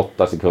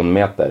 28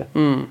 sekundmeter.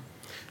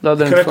 Det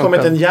kunde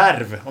kommit en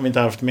järv om vi inte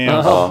haft med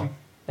oss. Ja.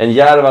 En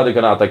järv hade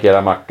kunnat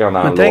attackera mackan.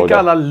 Men tänk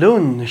alla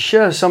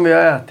luncher som vi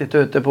har ätit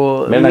ute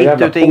på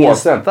mitt ute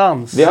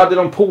ingenstans. Vi hade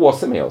någon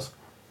påse med oss.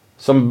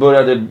 Som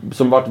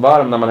vart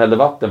varm när man hällde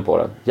vatten på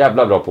den.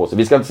 Jävla bra påse.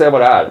 Vi ska inte säga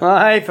vad det är.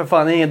 Nej, för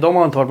fan. De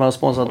har inte varit med och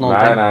sponsrat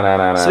någonting.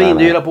 Nej.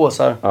 Svindyra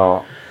påsar.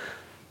 Ja.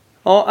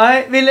 Ja,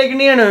 nej. Vi lägger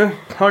ner nu.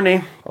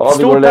 Hörrni. Ja,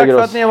 stort tack för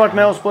att ni har varit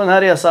med oss på den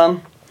här resan.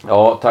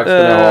 Ja, tack ska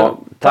ni ha.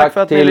 Tack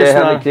för att till ni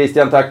lyssnar. Henrik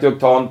Christian, tack till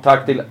Oktan,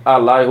 tack till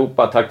alla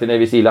allihopa, tack till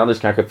Navy Sealanders,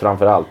 kanske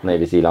framförallt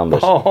Navy Sealanders.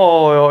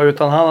 Ja,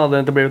 utan han hade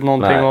inte blivit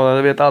någonting och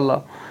det vet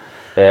alla.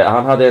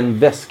 Han hade en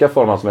väska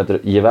formad som heter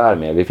gevär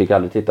med, vi fick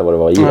aldrig titta vad det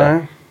var i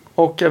det.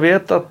 Och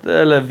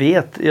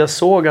jag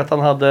såg att han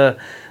hade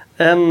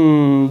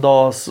en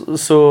dag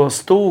så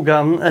stod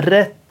han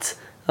rätt,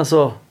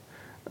 alltså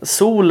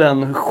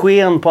solen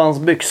sken på hans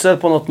byxor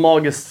på något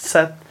magiskt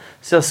sätt.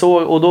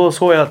 Så då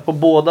såg jag att på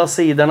båda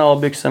sidorna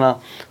av byxorna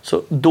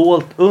så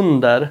dolt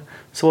under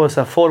så var det så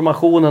här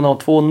formationen av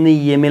 2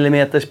 9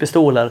 mm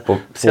pistoler.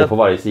 På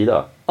varje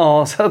sida?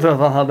 Ja, så jag tror att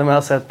han hade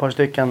med sig ett par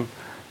stycken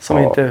som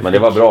inte men det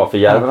var bra för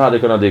järven hade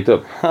kunnat dykt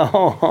upp.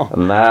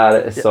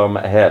 När som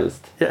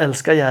helst. Jag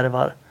älskar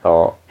järvar.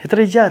 Ja. Heter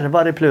det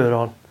järvar i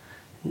plural?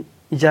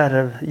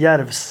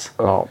 Järvs.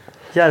 Ja.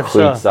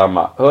 Järvsö.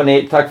 Skitsamma.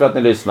 Hörrni, tack för att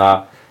ni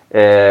lyssnade.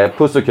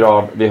 Puss och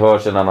kram, vi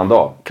hörs en annan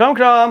dag.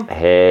 Kram.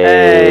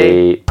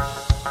 Hej.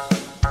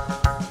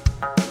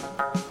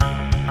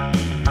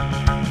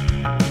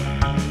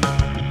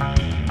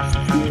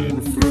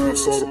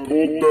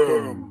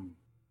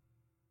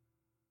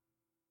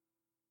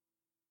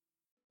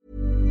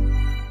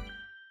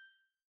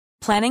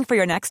 Planning for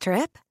your next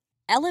trip?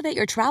 Elevate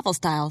your travel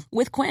style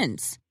with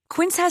Quince.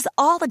 Quince has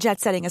all the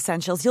jet-setting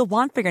essentials you'll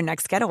want for your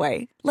next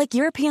getaway, like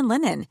European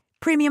linen,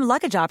 premium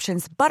luggage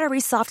options, buttery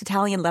soft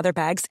Italian leather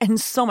bags,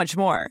 and so much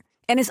more.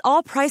 And is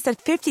all priced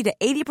at 50 to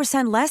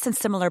 80% less than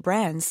similar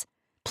brands.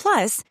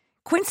 Plus,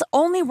 Quince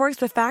only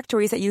works with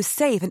factories that use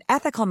safe and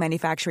ethical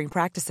manufacturing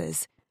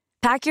practices.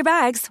 Pack your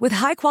bags with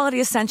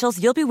high-quality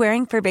essentials you'll be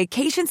wearing for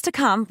vacations to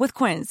come with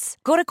Quince.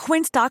 Go to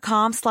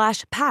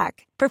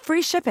quince.com/pack for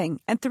free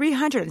shipping and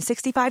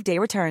 365-day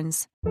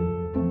returns.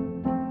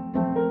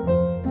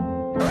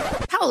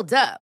 Hold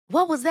up.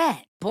 What was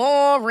that?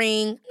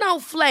 Boring. No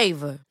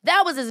flavor.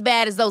 That was as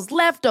bad as those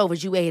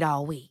leftovers you ate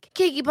all week.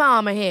 Keke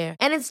Palmer here,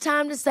 and it's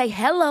time to say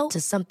hello to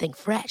something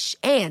fresh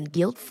and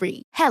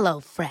guilt-free. Hello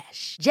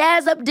Fresh.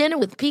 Jazz up dinner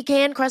with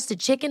pecan-crusted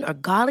chicken or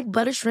garlic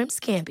butter shrimp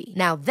scampi.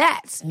 Now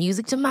that's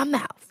music to my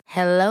mouth.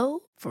 Hello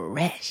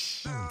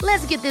Fresh.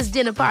 Let's get this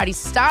dinner party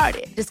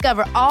started.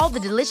 Discover all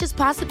the delicious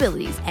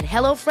possibilities at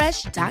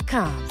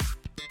hellofresh.com.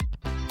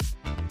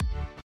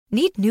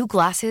 Need new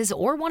glasses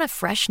or want a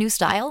fresh new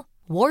style?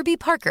 Warby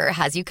Parker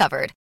has you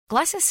covered.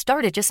 Glasses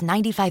start at just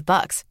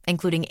 $95,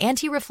 including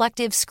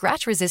anti-reflective,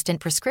 scratch-resistant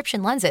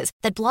prescription lenses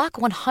that block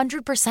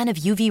 100% of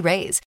UV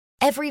rays.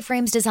 Every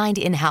frame's designed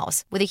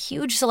in-house with a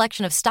huge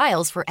selection of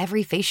styles for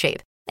every face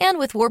shape. And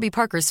with Warby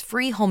Parker's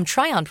free home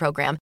try-on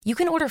program, you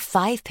can order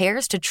 5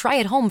 pairs to try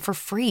at home for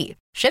free.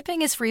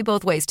 Shipping is free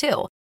both ways,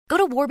 too. Go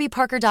to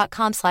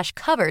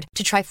warbyparker.com/covered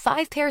to try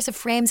 5 pairs of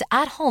frames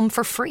at home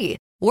for free.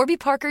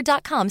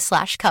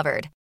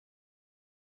 warbyparker.com/covered.